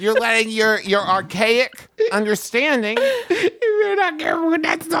you're letting your archaic understanding. You're not careful with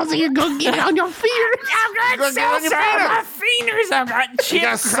that salsa, you're going to get it on your feet. I've got salsa on my Feeners. I've got chip You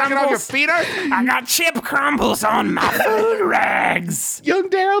got to suck it on your Feeners? I got chip crumbles on my food rags. Young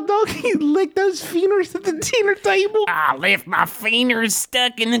Daryl, don't you lick those Feeners at the dinner table? I left my Feeners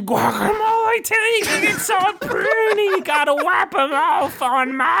stuck in the guacamole till you can get so pruny. Gotta wipe them off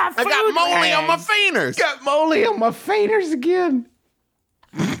on my food I got moly on my rags. Feeners. Got moly on my Feeners again.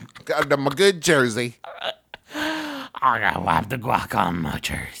 Got my good jersey. I gotta wipe the guac on my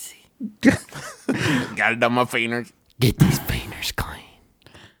jersey. Got it on my Feeners. Get these Feeners clean.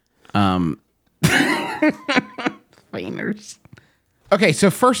 Feeners. Okay, so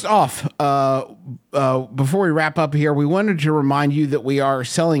first off, before we wrap up here, we wanted to remind you that we are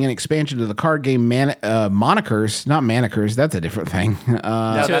selling an expansion to the card game Monikers, not Manicers. That's a different thing. No,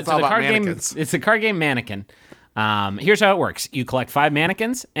 that's all the about card mannequins. game. It's the card game Mannequin. Here's how it works: you collect 5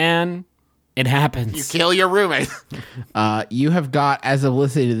 mannequins, and it happens. You kill your roommate. You have got, as of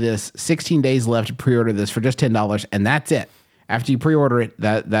listening to this, 16 days left to pre-order this for just $10, and that's it. After you pre-order it,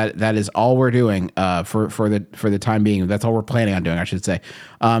 that is all we're doing for the time being. That's all we're planning on doing, I should say.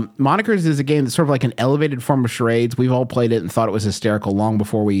 Monikers is a game that's sort of like an elevated form of charades. We've all played it and thought it was hysterical long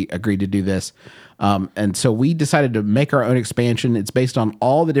before we agreed to do this. And so we decided to make our own expansion. It's based on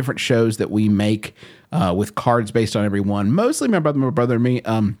all the different shows that we make with cards based on every one. Mostly my brother and me.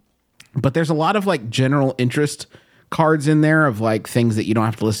 But there's a lot of like general interest cards in there of like things that you don't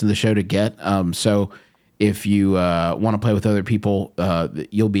have to listen to the show to get. So if you want to play with other people,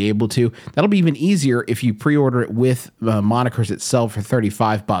 you'll be able to. That'll be even easier if you pre-order it with Monikers itself for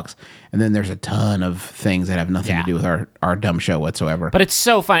 $35. And then there's a ton of things that have nothing to do with our dumb show whatsoever. But it's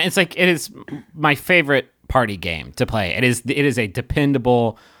so fun. It's like, it is my favorite party game to play. It is a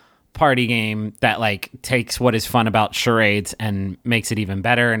dependable party game that like takes what is fun about charades and makes it even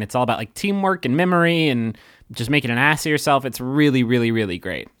better. And it's all about like teamwork and memory and just making an ass of yourself. It's really, really, really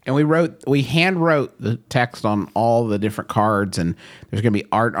great. And we hand wrote the text on all the different cards, and there's going to be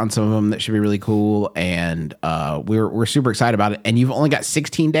art on some of them that should be really cool. And we're super excited about it. And you've only got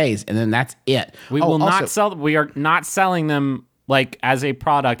 16 days, and then that's it. We are not selling them like as a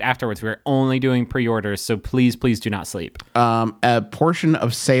product afterwards. We're only doing pre-orders, so please do not sleep. A portion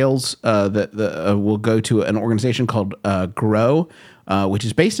of sales that will go to an organization called Grow, which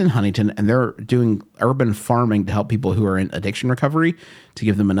is based in Huntington, and they're doing urban farming to help people who are in addiction recovery, to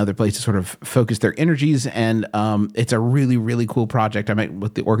give them another place to sort of focus their energies. And it's a really, really cool project. I met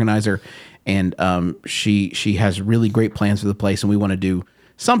with the organizer, and she has really great plans for the place, and we want to do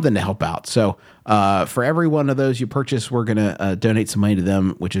something to help out. So for every one of those you purchase, we're going to donate some money to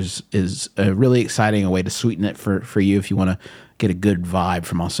them, which is really exciting, a way to sweeten it for you if you want to get a good vibe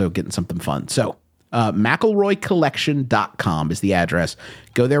from also getting something fun. So McElroyCollection.com is the address.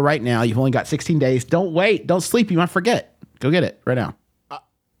 Go there right now. You've only got 16 days. Don't wait. Don't sleep. You might forget. Go get it right now.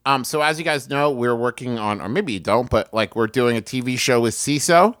 So as you guys know, we're working on, or maybe you don't, but like we're doing a TV show with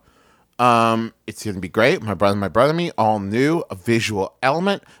CISO. It's going to be great. My brother and me, all new, a visual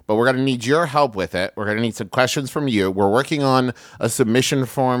element, but we're going to need your help with it. We're going to need some questions from you. We're working on a submission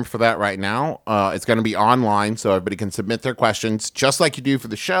form for that right now. It's going to be online, so everybody can submit their questions just like you do for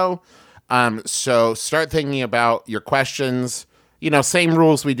the show. So start thinking about your questions, same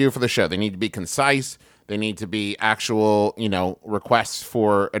rules we do for the show. They need to be concise. They need to be actual, requests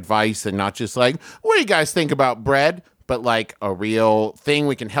for advice, and not just like, what do you guys think about bread? But like a real thing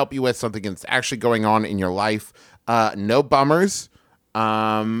we can help you with, something that's actually going on in your life. No bummers,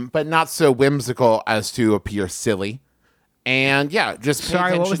 but not so whimsical as to appear silly. And yeah, just pay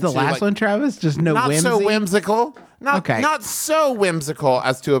Sorry, what was the attention last one, Travis? Just no not whimsy? so whimsical. Not so whimsical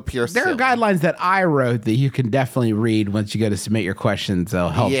as to appear There silly. are guidelines that I wrote that you can definitely read once you go to submit your questions. They'll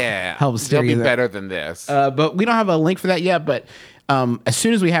help. Help steer they'll be you there. better than this. But we don't have a link for that yet. But as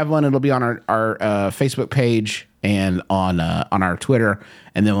soon as we have one, it'll be on our Facebook page and on our Twitter.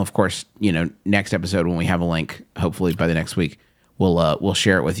 And then, of course, next episode when we have a link, hopefully by the next week, we'll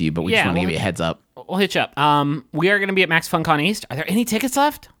share it with you. But we just want to give you a heads up. We'll hit you up. We are going to be at Max FunCon East. Are there any tickets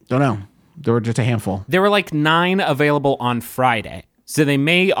left? Don't know. There were just a handful. There were like 9 available on Friday. So they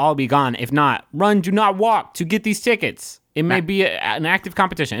may all be gone. If not, run, do not walk to get these tickets. It may be an active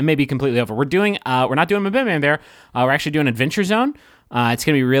competition. It may be completely over. We're not doing MBMBaM there. We're actually doing Adventure Zone. It's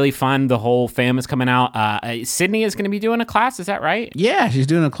going to be really fun. The whole fam is coming out. Sydney is going to be doing a class. Is that right? Yeah, she's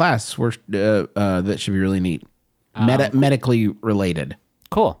doing a class where that should be really neat. Medically related.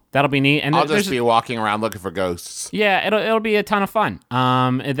 Cool. That'll be neat. And I'll just be walking around looking for ghosts. Yeah, it'll be a ton of fun.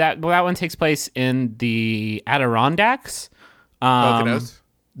 That one takes place in the Adirondacks. Poconos?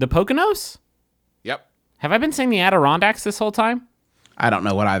 The Poconos? Yep. Have I been saying the Adirondacks this whole time? I don't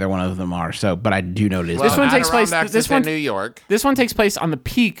know what either one of them are, but I do know it is. Well, This one takes place. Adirondacks This is one in New York. This one takes place on the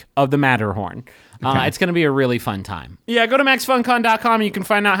peak of the Matterhorn. It's going to be a really fun time. Yeah, go to maxfuncon.com and you can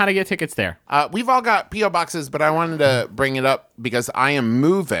find out how to get tickets there. We've all got P.O. boxes, but I wanted to bring it up because I am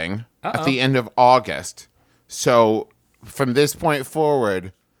moving at the end of August. So from this point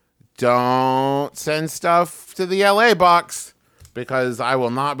forward, don't send stuff to the LA box because I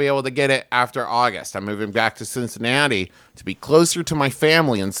will not be able to get it after August. I'm moving back to Cincinnati to be closer to my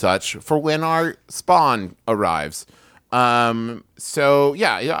family and such for when our spawn arrives. So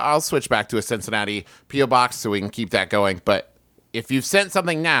yeah, I'll switch back to a Cincinnati P.O. box so we can keep that going. But if you've sent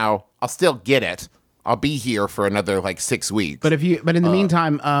something now, I'll still get it. I'll be here for another 6 weeks. But in the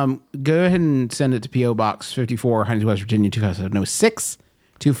meantime, go ahead and send it to P.O. Box 54, Huntington, West Virginia 25706.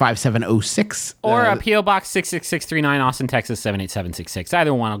 25706. Or a P.O. Box 66639, Austin, Texas 78766.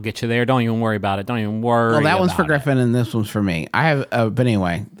 Either one will get you there. Don't even worry about it. Don't even worry. Well, that one's for about Griffin and this one's for me. I have, but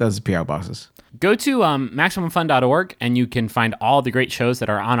anyway, those are P.O. boxes. Go to MaximumFun.org and you can find all the great shows that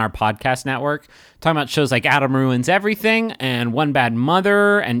are on our podcast network. Talking about shows like Adam Ruins Everything and One Bad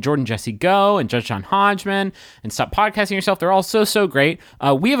Mother and Jordan Jesse Go and Judge John Hodgman and Stop Podcasting Yourself. They're all so great.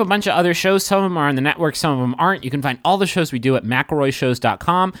 We have a bunch of other shows. Some of them are on the network. Some of them aren't. You can find all the shows we do at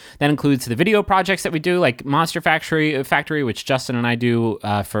McElroyShows.com. That includes the video projects that we do like Monster Factory, which Justin and I do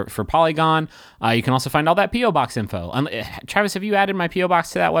for Polygon. You can also find all that P.O. Box info. Travis, have you added my P.O.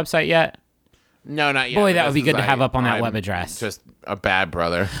 Box to that website yet? No, not yet. Boy, that would be good to have up on that web address. Just a bad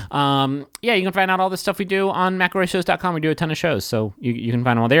brother. Yeah, you can find out all the stuff we do on McElroyShows.com. We do a ton of shows, so you can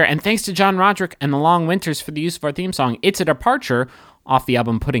find them all there. And thanks to John Roderick and the Long Winters for the use of our theme song, It's a Departure, off the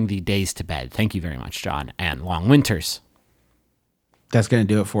album Putting the Days to Bed. Thank you very much, John and Long Winters. That's going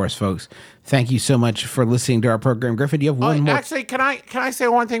to do it for us, folks. Thank you so much for listening to our program. Griffin, do you have one more? Actually, can I say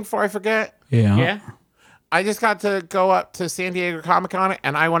one thing before I forget? Yeah? I just got to go up to San Diego Comic-Con,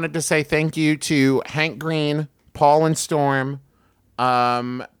 and I wanted to say thank you to Hank Green, Paul and Storm,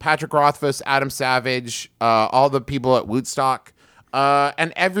 Patrick Rothfuss, Adam Savage, all the people at Woodstock,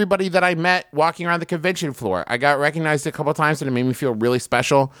 and everybody that I met walking around the convention floor. I got recognized a couple times, and it made me feel really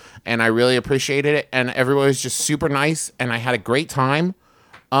special, and I really appreciated it, and everyone was just super nice, and I had a great time.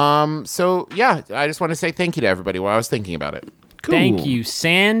 So, yeah, I just want to say thank you to everybody while I was thinking about it. Cool. Thank you,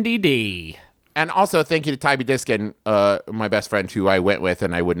 Sandy D. And also, thank you to Tybee Diskin, my best friend, who I went with,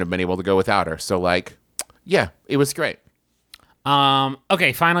 and I wouldn't have been able to go without her. So, yeah, it was great.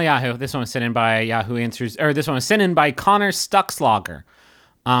 Okay, final Yahoo. This one was sent in by Yahoo Answers, or this one was sent in by Connor Stuckslogger.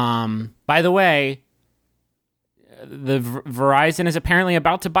 By the way, the Verizon is apparently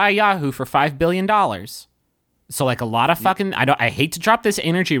about to buy Yahoo for $5 billion. So a lot of fucking, I hate to drop this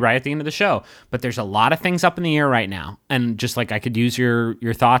energy right at the end of the show, but there's a lot of things up in the air right now. And just I could use your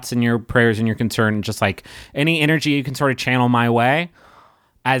thoughts and your prayers and your concern, and just any energy you can sort of channel my way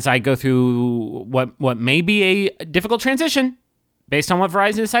as I go through what may be a difficult transition based on what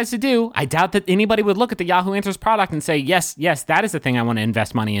Verizon decides to do. I doubt that anybody would look at the Yahoo Answers product and say, yes, that is the thing I want to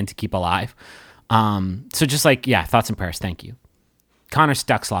invest money in to keep alive. So just thoughts and prayers. Thank you. Connor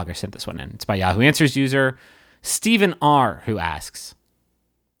Stuckslogger sent this one in. It's by Yahoo Answers user Stephen R., who asks,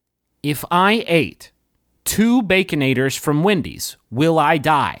 if I ate 2 Baconators from Wendy's, will I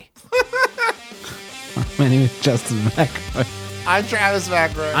die? My name is Justin McElroy. I'm Travis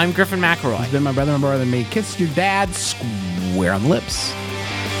McElroy. I'm Griffin McElroy. It's been my brother and brother and me. Kiss your dad square on the lips.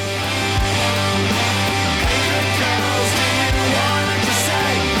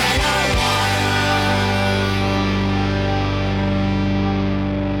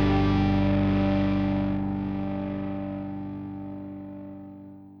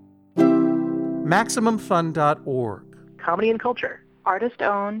 MaximumFun.org. Comedy and culture. Artist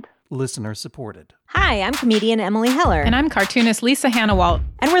owned. Listener supported. Hi, I'm comedian Emily Heller. And I'm cartoonist Lisa Hannawalt.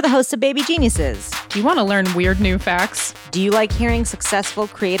 And we're the hosts of Baby Geniuses. Do you want to learn weird new facts? Do you like hearing successful,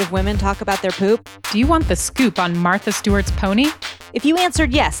 creative women talk about their poop? Do you want the scoop on Martha Stewart's pony? If you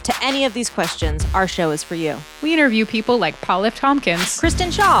answered yes to any of these questions, our show is for you. We interview people like Paul F. Tompkins, Kristen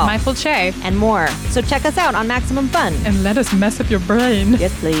Shaw, Michael Che, and more. So check us out on Maximum Fun. And let us mess up your brain.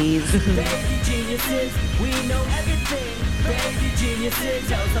 Yes, please. Baby geniuses, we know everything. Baby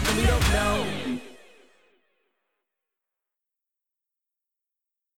geniuses, oh, something we don't know.